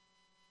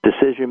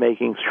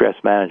 decision-making, stress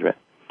management.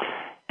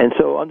 And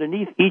so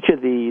underneath each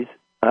of these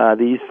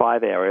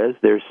 5 areas,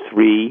 there's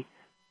 3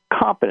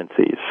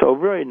 competencies, so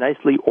very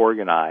nicely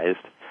organized.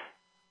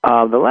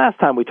 The last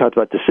time we talked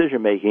about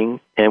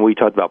decision-making, and we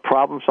talked about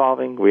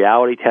problem-solving,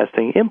 reality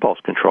testing, impulse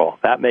control.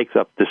 That makes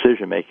up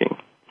decision-making.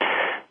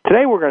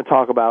 Today we're going to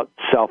talk about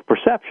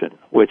self-perception,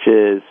 which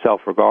is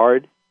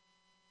self-regard,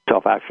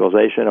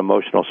 self-actualization,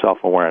 emotional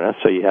self-awareness,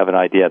 so you have an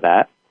idea of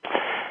that.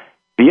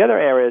 The other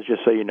areas,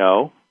 just so you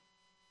know,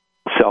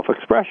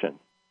 self-expression.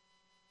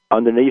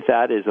 Underneath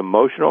that is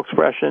emotional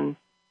expression,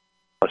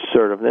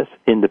 assertiveness,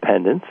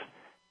 independence.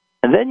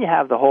 And then you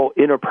have the whole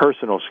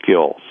interpersonal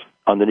skills.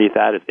 Underneath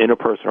that is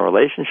interpersonal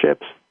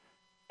relationships,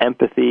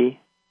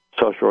 empathy,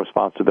 social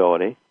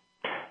responsibility.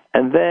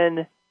 And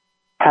then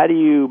how do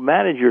you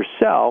manage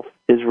yourself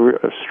is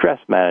stress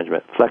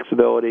management,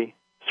 flexibility,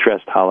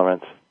 stress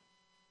tolerance,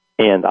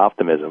 and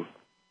optimism.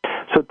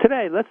 So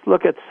today, let's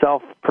look at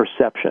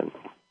self-perception.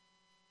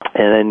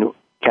 And then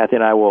Kathy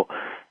and I will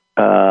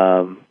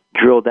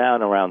drill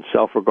down around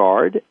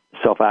self-regard,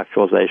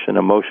 self-actualization,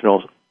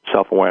 emotional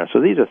self-awareness.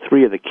 So these are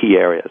three of the key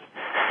areas.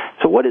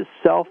 So what is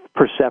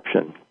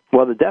self-perception?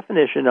 Well, the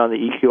definition on the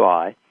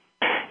EQI,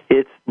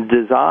 it's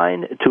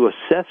designed to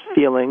assess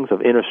feelings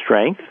of inner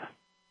strength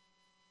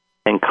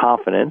and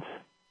confidence,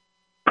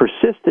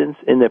 persistence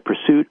in the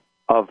pursuit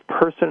of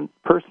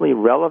personally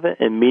relevant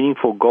and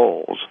meaningful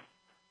goals,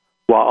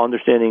 while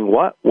understanding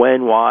what,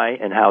 when, why,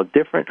 and how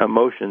different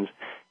emotions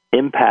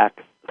impact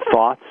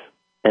thoughts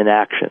and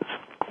actions.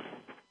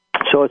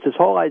 So it's this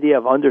whole idea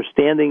of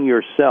understanding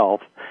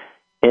yourself.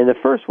 And the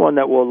first one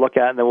that we'll look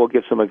at, and then we'll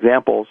give some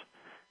examples,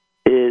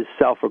 is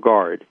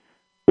self-regard.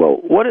 Well,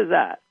 what is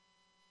that?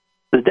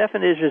 The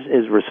definition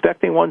is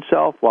respecting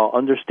oneself while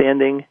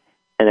understanding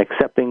and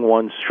accepting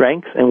one's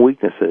strengths and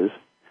weaknesses.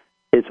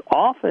 It's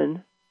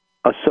often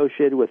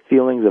associated with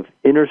feelings of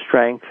inner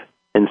strength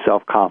and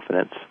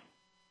self-confidence.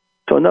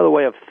 So another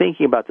way of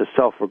thinking about the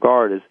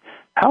self-regard is,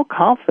 how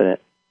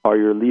confident are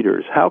your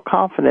leaders? How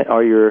confident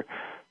are your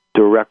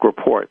direct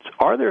reports?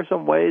 Are there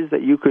some ways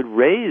that you could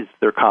raise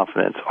their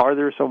confidence? Are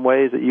there some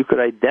ways that you could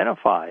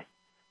identify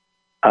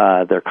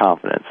their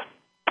confidence?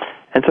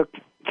 And so,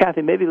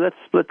 Kathy, maybe let's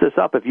split this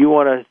up. If you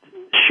want to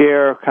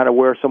share kind of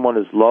where someone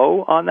is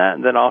low on that,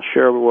 and then I'll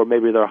share where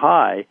maybe they're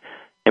high,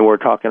 and we're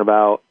talking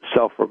about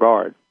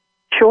self-regard.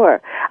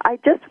 Sure. I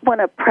just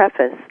want to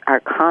preface our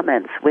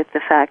comments with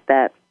the fact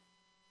that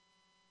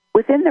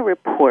within the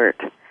report,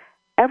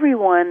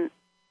 everyone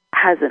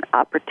has an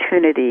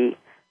opportunity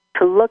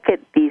to look at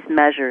these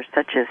measures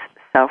such as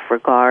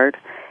self-regard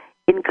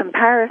in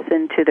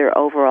comparison to their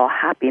overall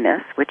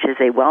happiness, which is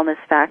a wellness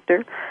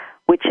factor,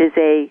 which is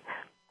a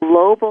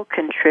global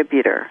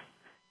contributor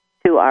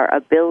to our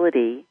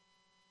ability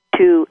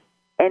to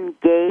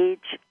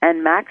engage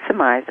and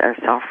maximize our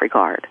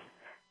self-regard.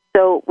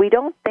 So we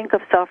don't think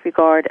of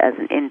self-regard as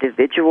an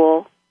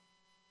individual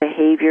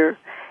behavior.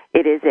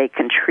 It is a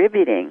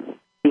contributing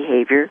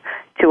behavior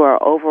to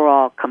our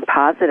overall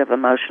composite of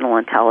emotional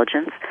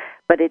intelligence,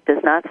 but it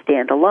does not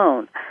stand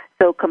alone.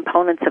 So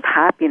components of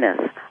happiness,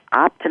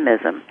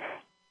 optimism,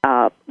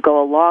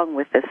 go along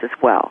with this as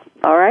well.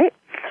 All right?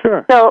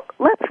 Sure. So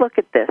let's look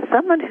at this.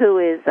 Someone who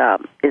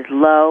is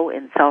low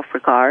in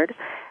self-regard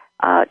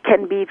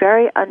can be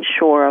very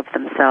unsure of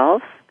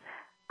themselves.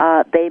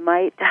 They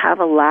might have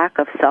a lack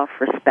of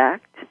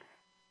self-respect,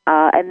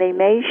 and they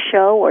may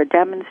show or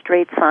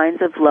demonstrate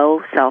signs of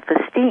low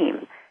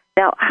self-esteem.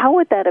 Now, how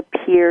would that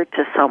appear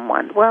to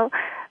someone? Well,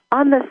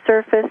 on the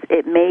surface,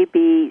 it may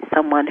be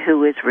someone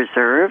who is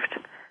reserved,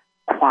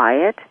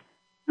 quiet,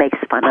 makes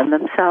fun of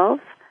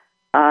themselves,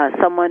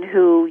 someone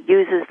who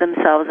uses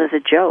themselves as a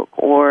joke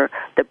or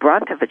the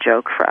brunt of a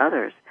joke for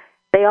others.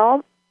 They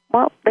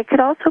could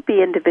also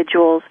be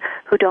individuals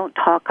who don't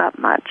talk up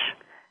much.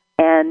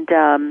 And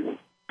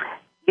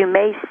you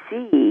may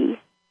see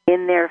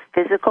in their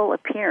physical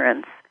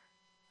appearance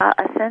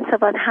a sense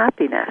of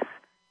unhappiness,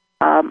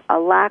 a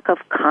lack of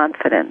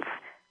confidence,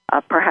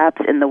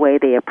 perhaps in the way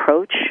they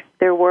approach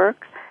their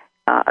work,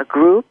 a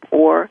group,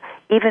 or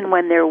even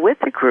when they're with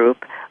a group,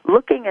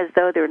 looking as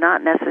though they're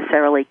not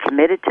necessarily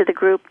committed to the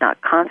group,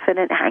 not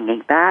confident,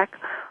 hanging back,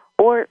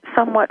 or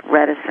somewhat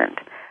reticent.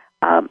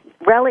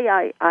 Relly,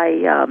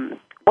 I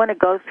want to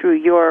go through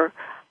your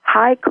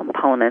high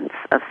components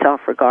of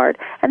self-regard,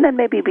 and then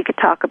maybe we could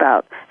talk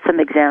about some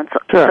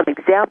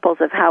examples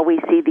of how we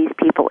see these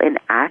people in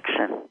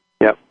action.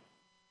 Yep.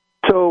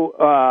 So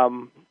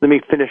let me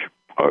finish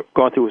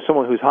going through with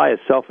someone who's high is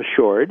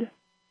self-assured.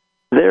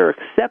 They're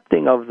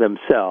accepting of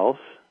themselves.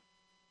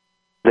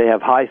 They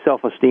have high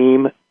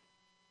self-esteem,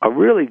 a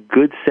really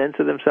good sense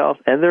of themselves,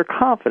 and they're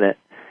confident,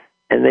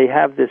 and they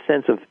have this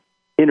sense of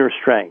inner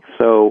strength.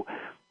 So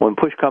when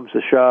push comes to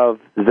shove,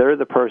 they're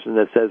the person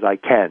that says, I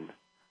can,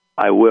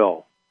 I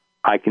will,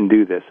 I can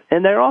do this.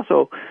 And they're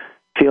also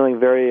feeling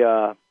very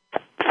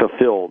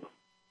fulfilled.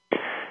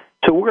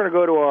 So we're going to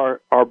go to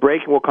our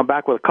break, and we'll come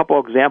back with a couple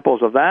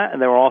examples of that,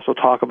 and then we'll also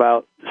talk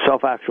about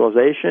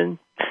self-actualization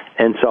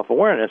and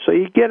self-awareness. So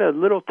you get a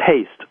little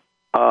taste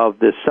of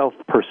this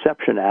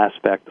self-perception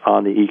aspect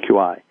on the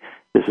EQI.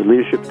 This is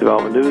Leadership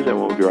Development News, and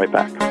we'll be right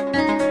back.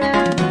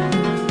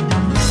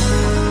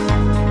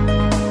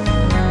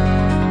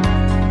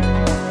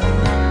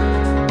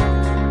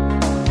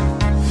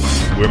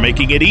 We're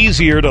making it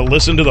easier to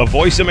listen to the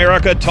Voice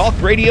America Talk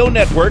Radio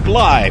Network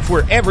live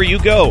wherever you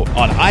go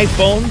on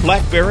iPhone,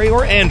 BlackBerry,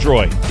 or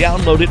Android.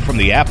 Download it from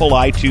the Apple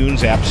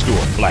iTunes App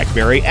Store,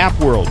 BlackBerry App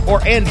World,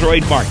 or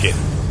Android Market.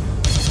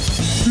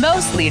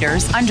 Most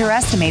leaders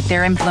underestimate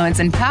their influence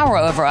and power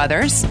over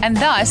others and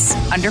thus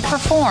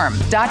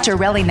underperform. Dr.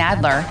 Relly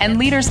Nadler and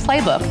Leaders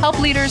Playbook help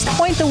leaders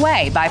point the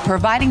way by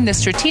providing the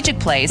strategic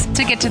plays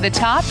to get to the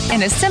top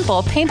in a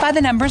simple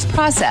paint-by-the-numbers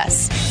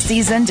process.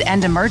 Seasoned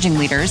and emerging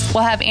leaders will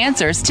have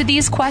answers to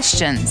these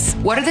questions.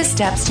 What are the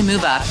steps to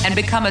move up and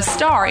become a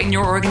star in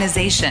your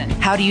organization?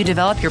 How do you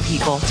develop your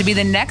people to be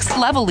the next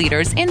level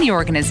leaders in the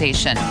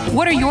organization?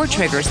 What are your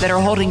triggers that are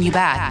holding you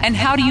back, and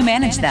how do you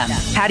manage them?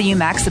 How do you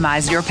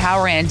maximize your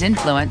power and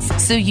influence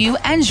so you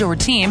and your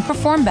team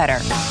perform better?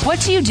 What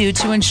do you do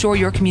to ensure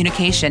your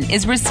communication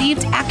is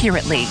received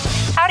accurately?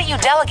 How do you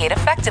delegate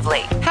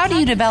effectively? How do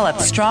you develop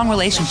strong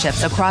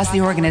relationships across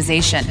the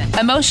organization?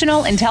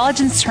 Emotional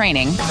intelligence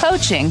training,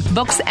 coaching,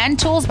 books, and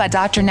tools by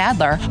Dr.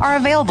 Nadler are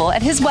available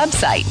at his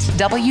website,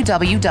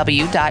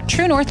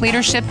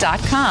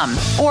 www.truenorthleadership.com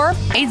or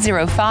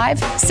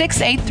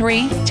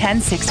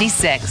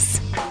 805-683-1066.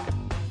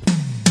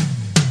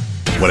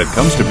 When it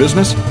comes to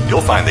business,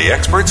 you'll find the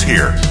experts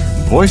here.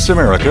 Voice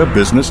America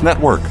Business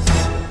Network.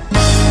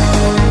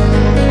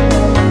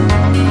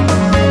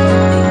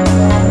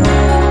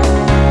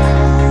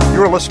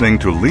 You're listening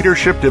to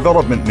Leadership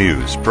Development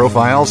News,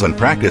 Profiles and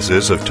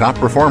Practices of Top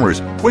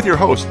Performers with your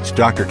hosts,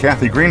 Dr.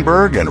 Kathy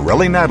Greenberg and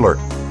Relly Nadler.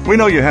 We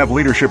know you have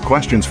leadership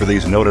questions for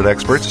these noted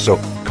experts, so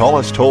call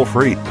us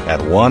toll-free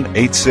at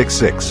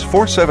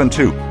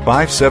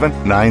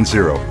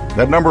 1-866-472-5790.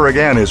 That number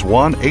again is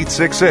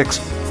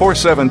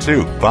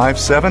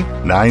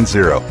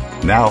 1-866-472-5790.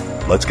 Now,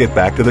 let's get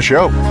back to the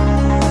show.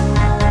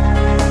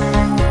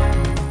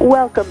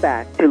 Welcome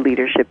back to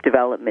Leadership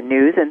Development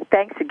News, and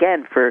thanks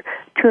again for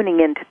tuning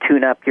in to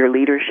Tune Up Your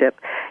Leadership.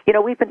 You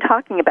know, we've been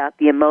talking about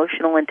the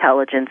Emotional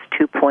Intelligence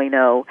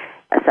 2.0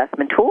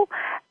 assessment tool,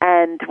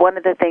 and one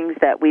of the things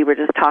that we were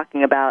just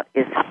talking about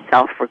is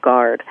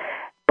self-regard.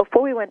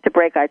 Before we went to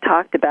break, I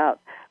talked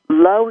about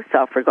low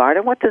self-regard,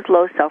 and what does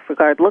low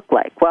self-regard look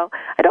like? Well,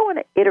 I don't want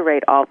to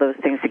iterate all those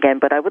things again,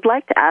 but I would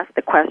like to ask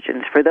the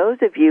questions for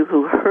those of you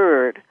who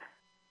heard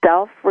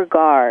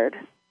self-regard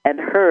and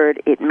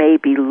heard it may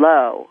be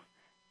low,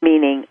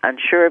 meaning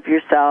unsure of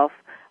yourself,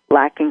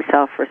 lacking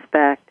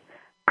self-respect,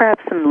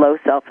 perhaps some low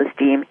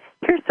self-esteem.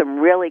 Here's some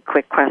really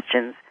quick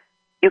questions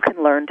you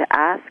can learn to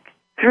ask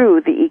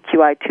through the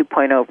EQI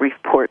 2.0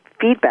 report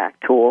feedback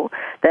tool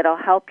that'll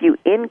help you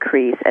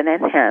increase and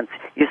enhance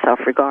your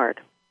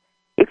self-regard.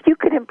 If you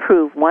could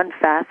improve one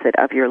facet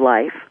of your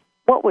life,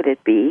 what would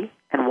it be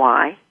and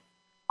why?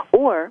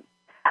 Or,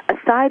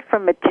 aside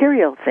from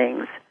material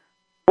things,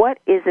 what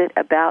is it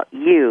about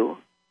you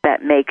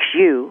that makes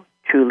you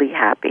truly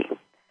happy?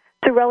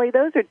 So, Relly,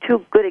 those are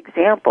two good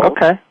examples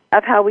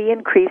of how we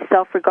increase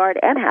self-regard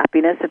and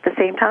happiness at the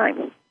same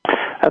time.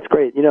 That's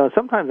great. You know,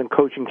 sometimes in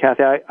coaching,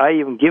 Kathy, I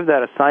even give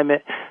that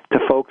assignment to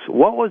folks.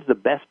 What was the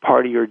best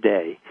part of your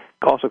day?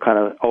 It also kind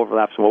of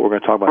overlaps on what we're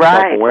going to talk about,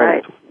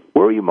 self-awareness. Right.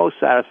 Where were you most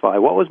satisfied?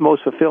 What was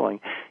most fulfilling?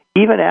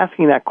 Even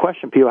asking that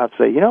question, people have to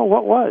say, you know,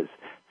 what was?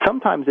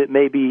 Sometimes it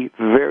may be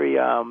very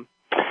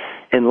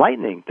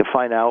enlightening to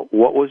find out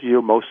what was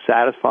your most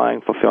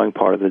satisfying, fulfilling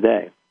part of the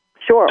day.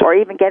 Sure, or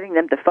even getting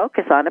them to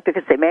focus on it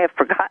because they may have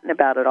forgotten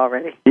about it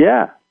already.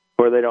 Yeah,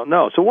 or they don't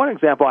know. So one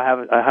example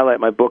I highlight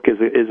in my book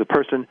is a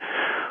person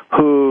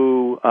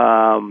who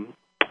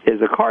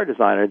is a car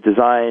designer,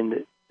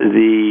 designed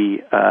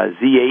the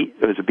Z8.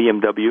 It was a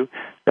BMW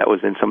that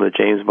was in some of the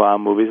James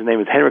Bond movies. His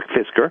name is Henrik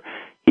Fisker.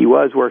 He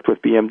worked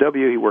with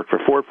BMW. He worked for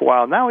Ford for a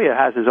while. Now he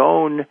has his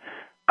own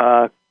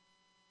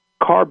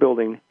car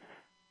building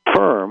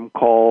firm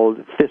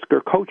called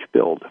Fisker Coach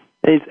Build.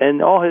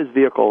 And all his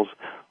vehicles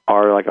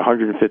are like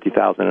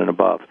 $150,000 and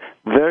above.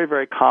 Very,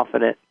 very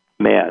confident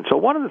man. So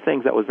one of the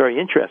things that was very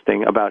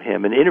interesting about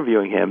him and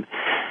interviewing him,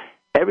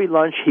 every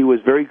lunch he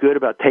was very good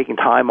about taking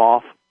time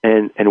off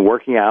and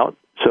working out.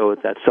 So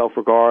it's that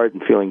self-regard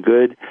and feeling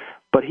good.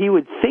 But he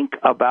would think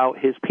about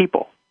his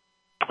people.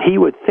 He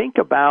would think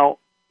about,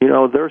 you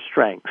know, their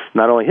strengths,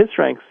 not only his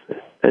strengths,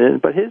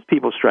 but his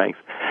people's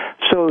strengths.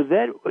 So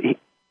that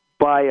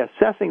by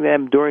assessing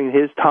them during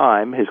his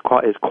time, his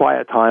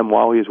quiet time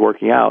while he was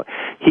working out,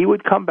 he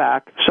would come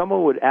back.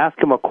 Someone would ask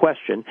him a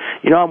question.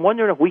 You know, I'm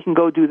wondering if we can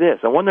go do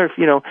this. I wonder if,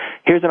 you know,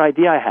 here's an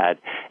idea I had.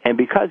 And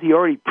because he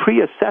already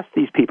pre-assessed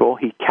these people,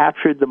 he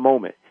captured the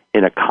moment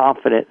in a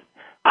confident,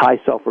 high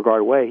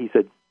self-regard way. He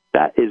said,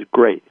 that is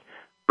great.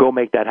 Go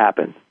make that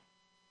happen.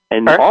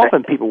 And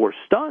often people were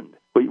stunned.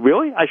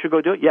 Really? I should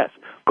go do it? Yes.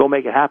 Go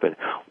make it happen.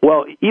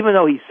 Well, even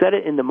though he said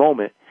it in the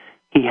moment,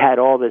 he had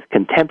all this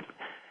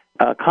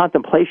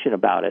contemplation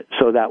about it,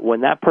 so that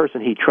when that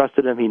person, he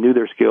trusted them, he knew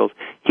their skills,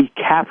 he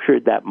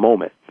captured that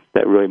moment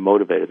that really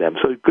motivated them.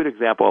 So a good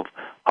example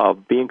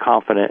of being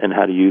confident and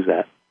how to use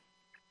that.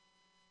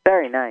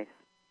 Very nice.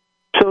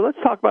 So let's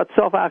talk about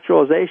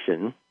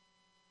self-actualization.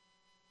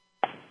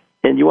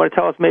 And you want to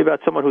tell us maybe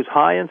about someone who's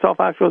high in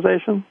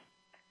self-actualization?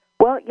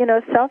 Well, you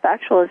know,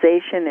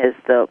 self-actualization is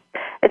the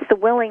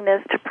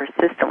willingness to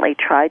persistently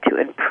try to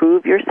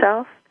improve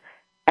yourself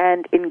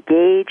and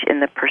engage in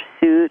the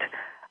pursuit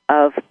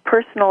of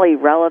personally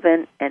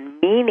relevant and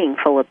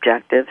meaningful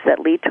objectives that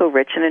lead to a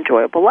rich and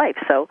enjoyable life.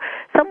 So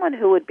someone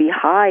who would be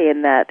high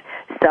in that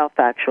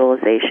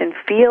self-actualization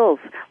feels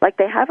like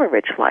they have a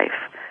rich life.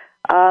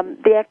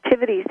 The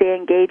activities they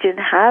engage in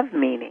have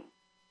meaning.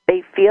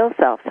 They feel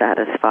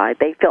self-satisfied.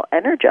 They feel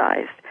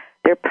energized.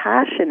 They're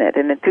passionate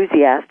and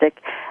enthusiastic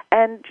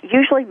and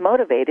usually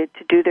motivated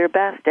to do their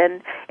best.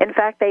 And, in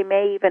fact, they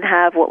may even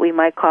have what we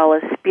might call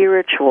a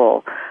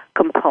spiritual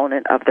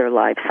component of their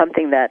life,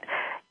 something that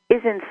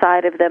is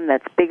inside of them,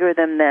 that's bigger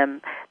than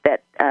them,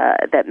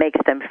 that makes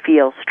them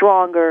feel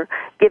stronger,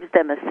 gives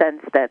them a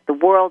sense that the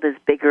world is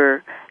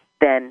bigger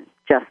than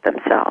just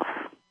themselves.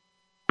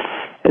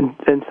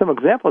 And some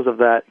examples of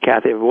that,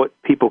 Kathy, of what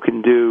people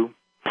can do,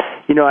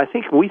 I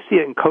think we see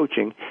it in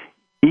coaching.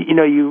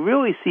 You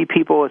really see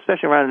people,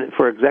 especially around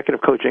for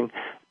executive coaching,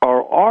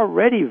 are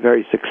already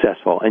very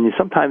successful. And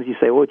sometimes you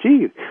say, well,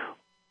 gee,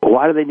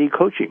 why do they need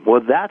coaching?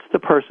 Well, that's the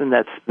person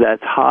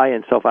that's high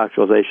in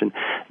self-actualization.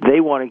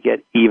 They want to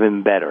get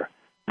even better.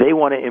 They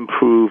want to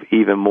improve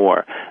even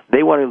more.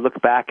 They want to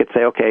look back and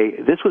say, okay,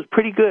 this was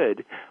pretty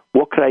good.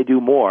 What could I do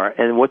more?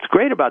 And what's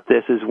great about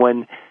this is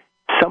when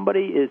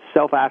somebody is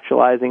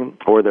self-actualizing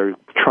or they're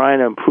trying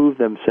to improve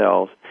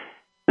themselves,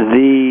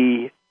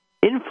 the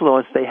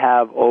influence they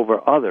have over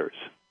others.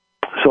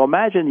 So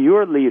imagine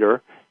your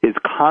leader is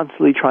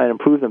constantly trying to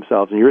improve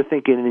themselves, and you're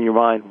thinking in your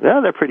mind,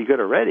 well, they're pretty good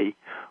already.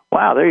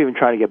 Wow, they're even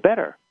trying to get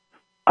better.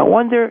 I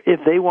wonder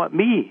if they want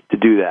me to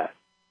do that.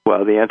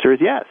 Well, the answer is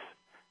yes.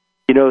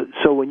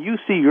 So when you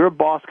see your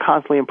boss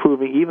constantly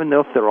improving, even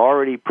though if they're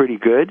already pretty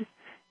good,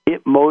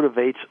 it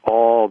motivates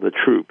all the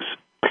troops.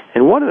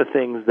 And one of the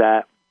things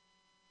that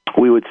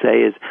we would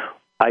say is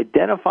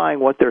identifying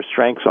what their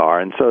strengths are.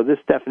 And so this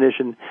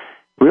definition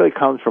really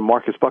comes from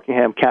Marcus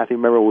Buckingham. Kathy,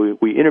 remember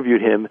we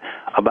interviewed him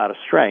about a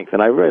strength,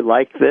 and I really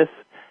like this,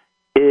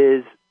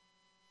 is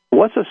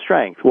what's a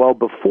strength? Well,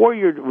 before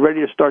you're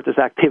ready to start this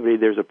activity,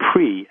 there's a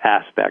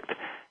pre-aspect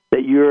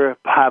that you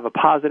have a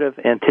positive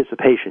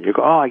anticipation. You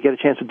go, oh, I get a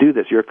chance to do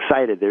this. You're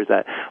excited. There's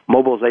that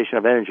mobilization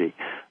of energy.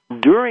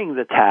 During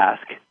the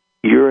task,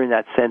 you're in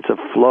that sense of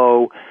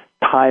flow.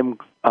 Time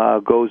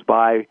goes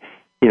by,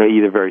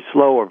 either very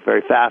slow or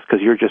very fast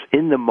because you're just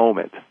in the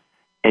moment.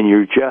 And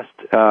you're just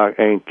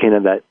in kind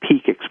of that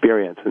peak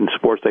experience. In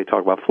sports, they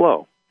talk about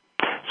flow.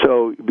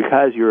 So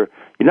because you're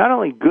not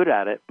only good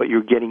at it, but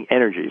you're getting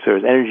energy. So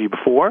there's energy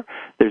before,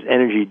 there's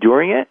energy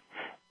during it,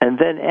 and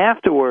then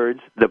afterwards,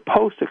 the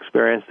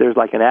post-experience, there's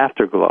like an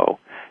afterglow.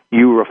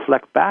 You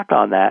reflect back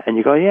on that, and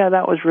you go, yeah,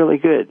 that was really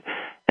good.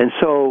 And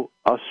so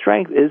a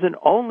strength isn't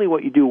only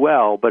what you do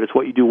well, but it's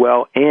what you do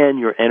well and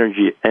you're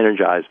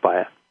energized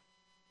by it.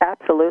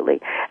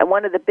 Absolutely. And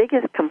one of the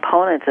biggest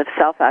components of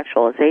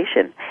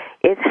self-actualization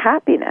is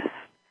happiness.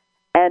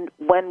 And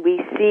when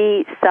we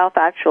see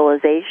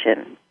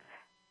self-actualization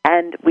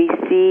and we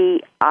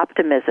see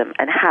optimism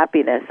and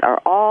happiness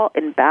are all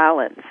in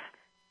balance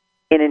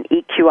in an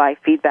EQI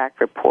feedback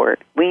report,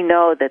 we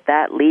know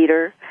that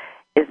leader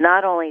is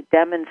not only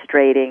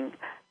demonstrating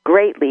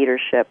great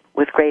leadership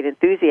with great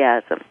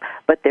enthusiasm,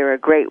 but they're a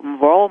great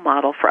role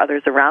model for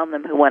others around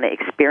them who want to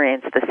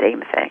experience the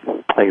same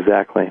thing.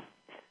 Exactly.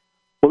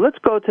 Well, let's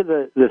go to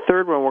the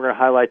third one we're going to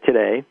highlight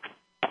today,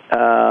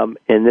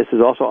 and this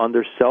is also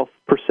under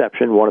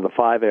self-perception, one of the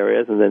 5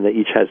 areas, and then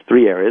each has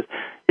 3 areas,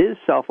 is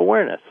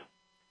self-awareness.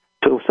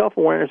 So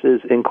self-awareness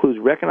includes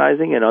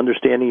recognizing and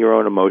understanding your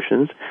own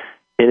emotions.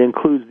 It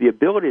includes the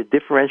ability to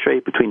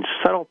differentiate between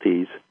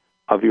subtleties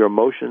of your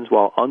emotions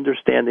while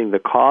understanding the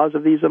cause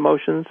of these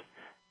emotions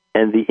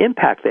and the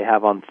impact they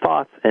have on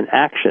thoughts and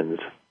actions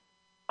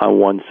on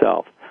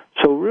oneself.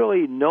 So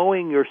really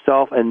knowing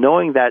yourself and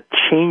knowing that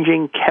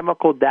changing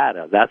chemical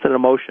data, that's an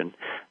emotion,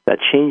 that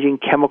changing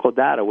chemical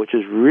data, which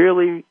is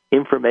really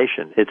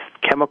information. It's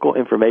chemical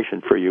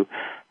information for you.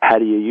 How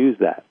do you use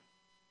that?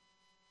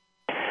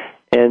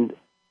 And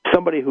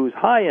somebody who's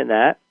high in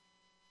that,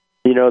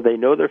 they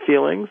know their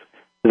feelings.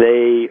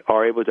 They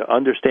are able to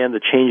understand the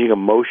changing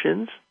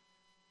emotions.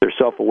 They're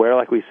self-aware,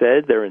 like we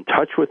said. They're in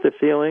touch with the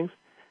feelings,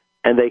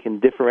 and they can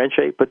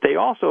differentiate. But they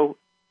also,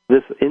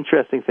 this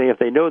interesting thing, if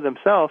they know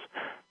themselves,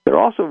 they're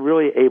also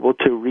really able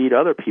to read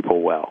other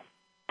people well.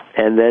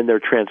 And then they're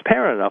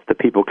transparent enough that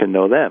people can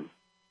know them.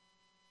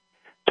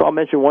 So I'll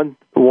mention one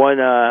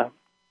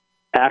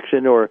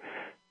action or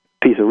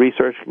piece of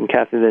research, and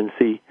Kathy then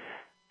see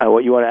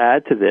what you want to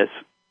add to this.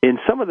 In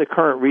some of the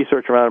current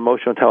research around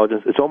emotional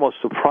intelligence, it's almost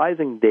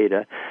surprising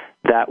data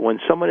that when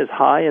someone is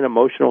high in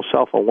emotional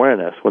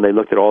self-awareness, when they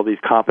looked at all these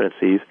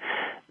competencies,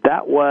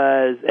 that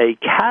was a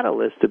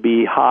catalyst to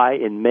be high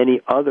in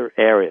many other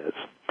areas.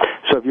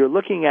 So if you're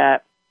looking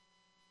at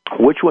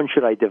which one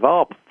should I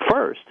develop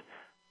first,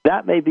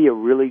 that may be a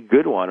really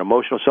good one,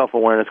 emotional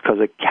self-awareness, because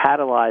it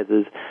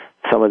catalyzes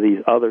some of these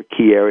other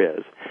key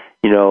areas,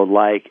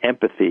 like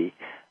empathy,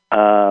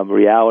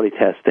 reality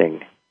testing,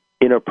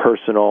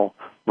 interpersonal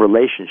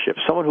relationships.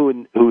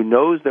 Someone who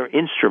knows their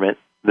instrument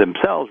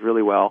themselves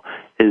really well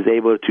is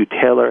able to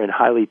tailor and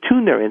highly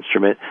tune their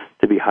instrument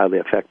to be highly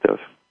effective.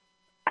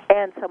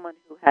 And someone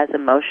who has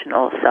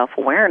emotional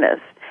self-awareness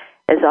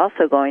is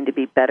also going to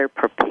be better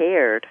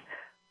prepared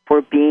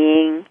for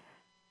being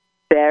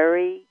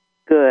very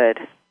good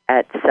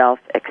at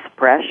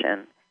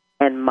self-expression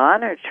and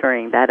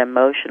monitoring that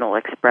emotional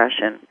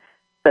expression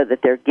so that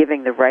they're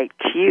giving the right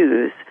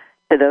cues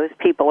to those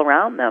people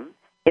around them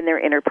in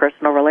their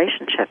interpersonal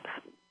relationships.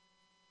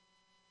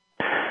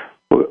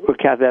 Well,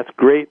 Kathy, that's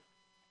great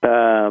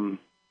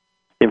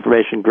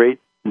information, great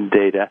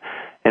data.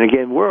 And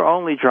again, we're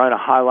only trying to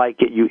highlight,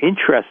 get you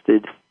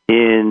interested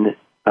in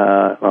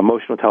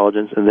emotional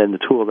intelligence and then the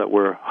tool that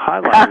we're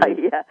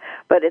highlighting. Yeah,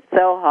 but it's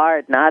so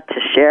hard not to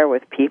share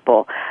with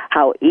people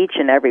how each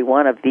and every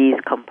one of these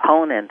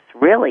components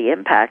really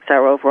impacts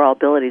our overall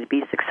ability to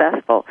be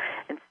successful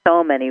in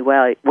so many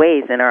ways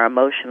in our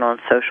emotional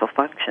and social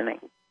functioning.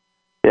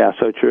 Yeah,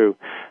 so true.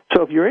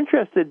 So if you're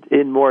interested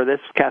in more of this,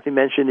 Kathy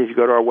mentioned, if you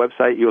go to our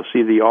website, you'll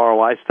see the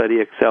ROI study,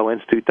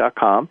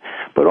 excelinstitute.com.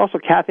 But also,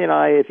 Kathy and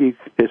I, if you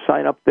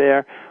sign up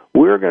there,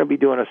 we're going to be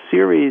doing a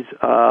series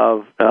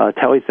of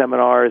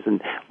teleseminars and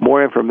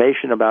more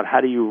information about how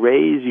do you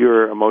raise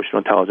your emotional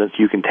intelligence.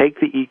 You can take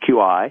the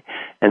EQI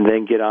and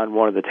then get on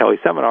one of the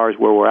teleseminars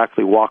where we'll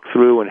actually walk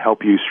through and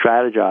help you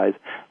strategize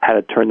how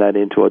to turn that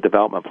into a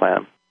development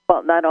plan.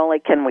 Well, not only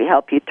can we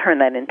help you turn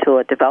that into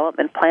a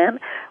development plan,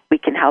 we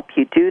can help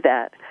you do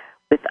that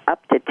with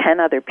up to 10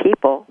 other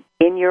people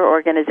in your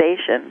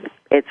organization.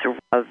 It's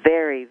a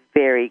very,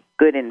 very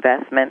good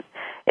investment.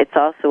 It's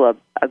also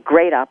a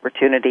great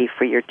opportunity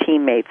for your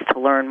teammates to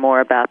learn more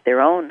about their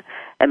own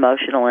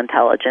emotional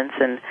intelligence,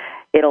 and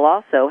it'll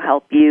also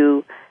help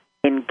you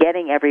in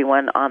getting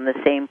everyone on the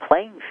same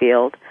playing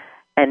field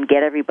and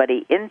get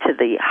everybody into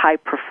the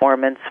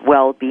high-performance,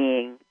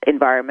 well-being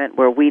environment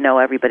where we know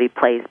everybody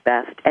plays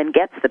best and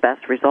gets the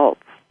best results.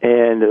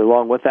 And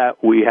along with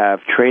that, we have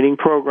training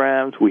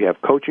programs, we have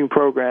coaching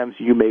programs.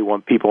 You may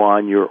want people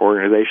on your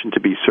organization to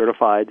be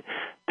certified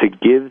to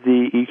give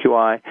the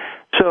EQI.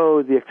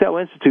 So the Excel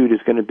Institute is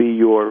going to be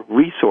your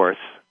resource,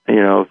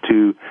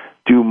 to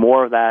do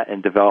more of that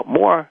and develop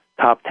more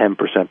top 10%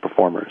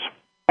 performers.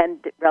 And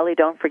really,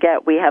 don't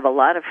forget, we have a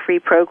lot of free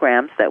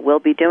programs that we'll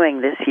be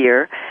doing this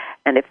year.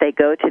 And if they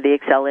go to the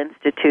Excel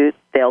Institute,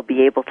 they'll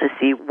be able to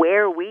see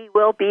where we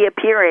will be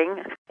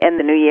appearing in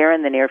the new year,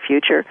 in the near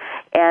future.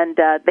 And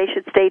they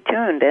should stay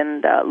tuned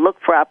and look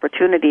for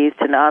opportunities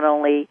to not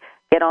only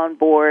get on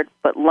board,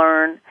 but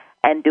learn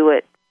and do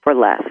it for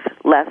less.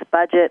 Less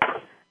budget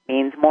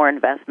means more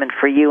investment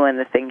for you and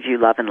the things you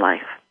love in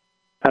life.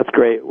 That's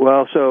great.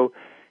 Well, so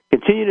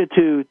continue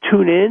to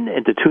tune in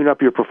and to tune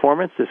up your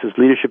performance. This is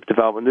Leadership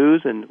Development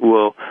News, and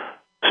we'll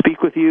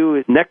speak with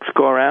you next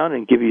go around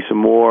and give you some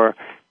more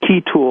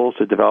key tools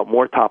to develop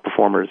more top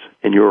performers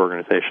in your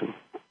organization.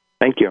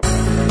 Thank you.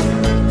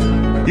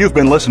 You've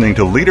been listening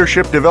to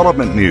Leadership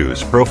Development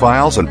News,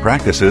 profiles and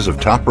practices of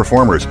top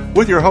performers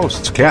with your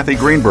hosts, Kathy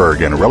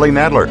Greenberg and Relly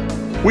Nadler.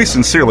 We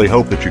sincerely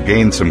hope that you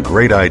gained some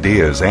great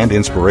ideas and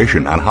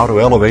inspiration on how to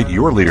elevate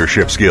your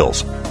leadership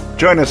skills.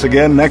 Join us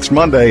again next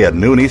Monday at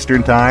noon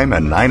Eastern Time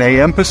and 9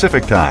 a.m.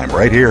 Pacific Time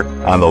right here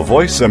on the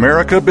Voice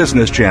America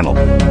Business Channel.